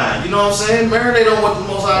glass of wine. You know what I'm saying? Marinate on what the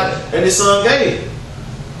Most High and His Son gave.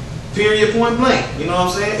 Period, point blank. You know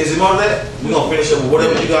what I'm saying? Is it more of that? We're going to finish up with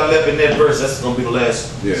whatever you got left in that verse. That's going to be the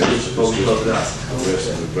last scripture before we close it out. The rest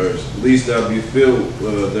of the verse. Least thou be filled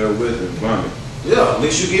therewith and vomit. Yeah, at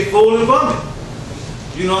least you get full and vomit.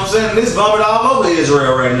 You know what I'm saying? This vomit all over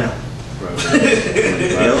Israel right now.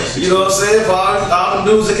 You know what I'm saying? For all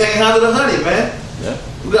the dudes that can't handle the honey, man. Yeah.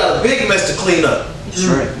 We got a big mess to clean up. That's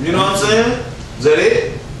right. You know what I'm saying? Is that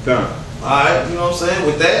it? Found. Alright, you know what I'm saying?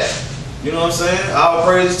 With that, you know what I'm saying? All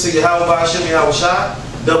praises to Yahweh Ba'ashem Yahweh Shai.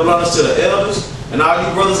 Double honors to the elders. And all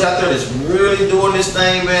you brothers out there that's really doing this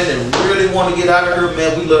thing, man, and really want to get out of here,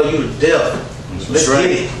 man, we love you to death. Let's get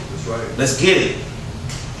it. That's right. Let's get it.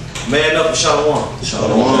 Man up and shalom.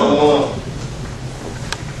 Shalom.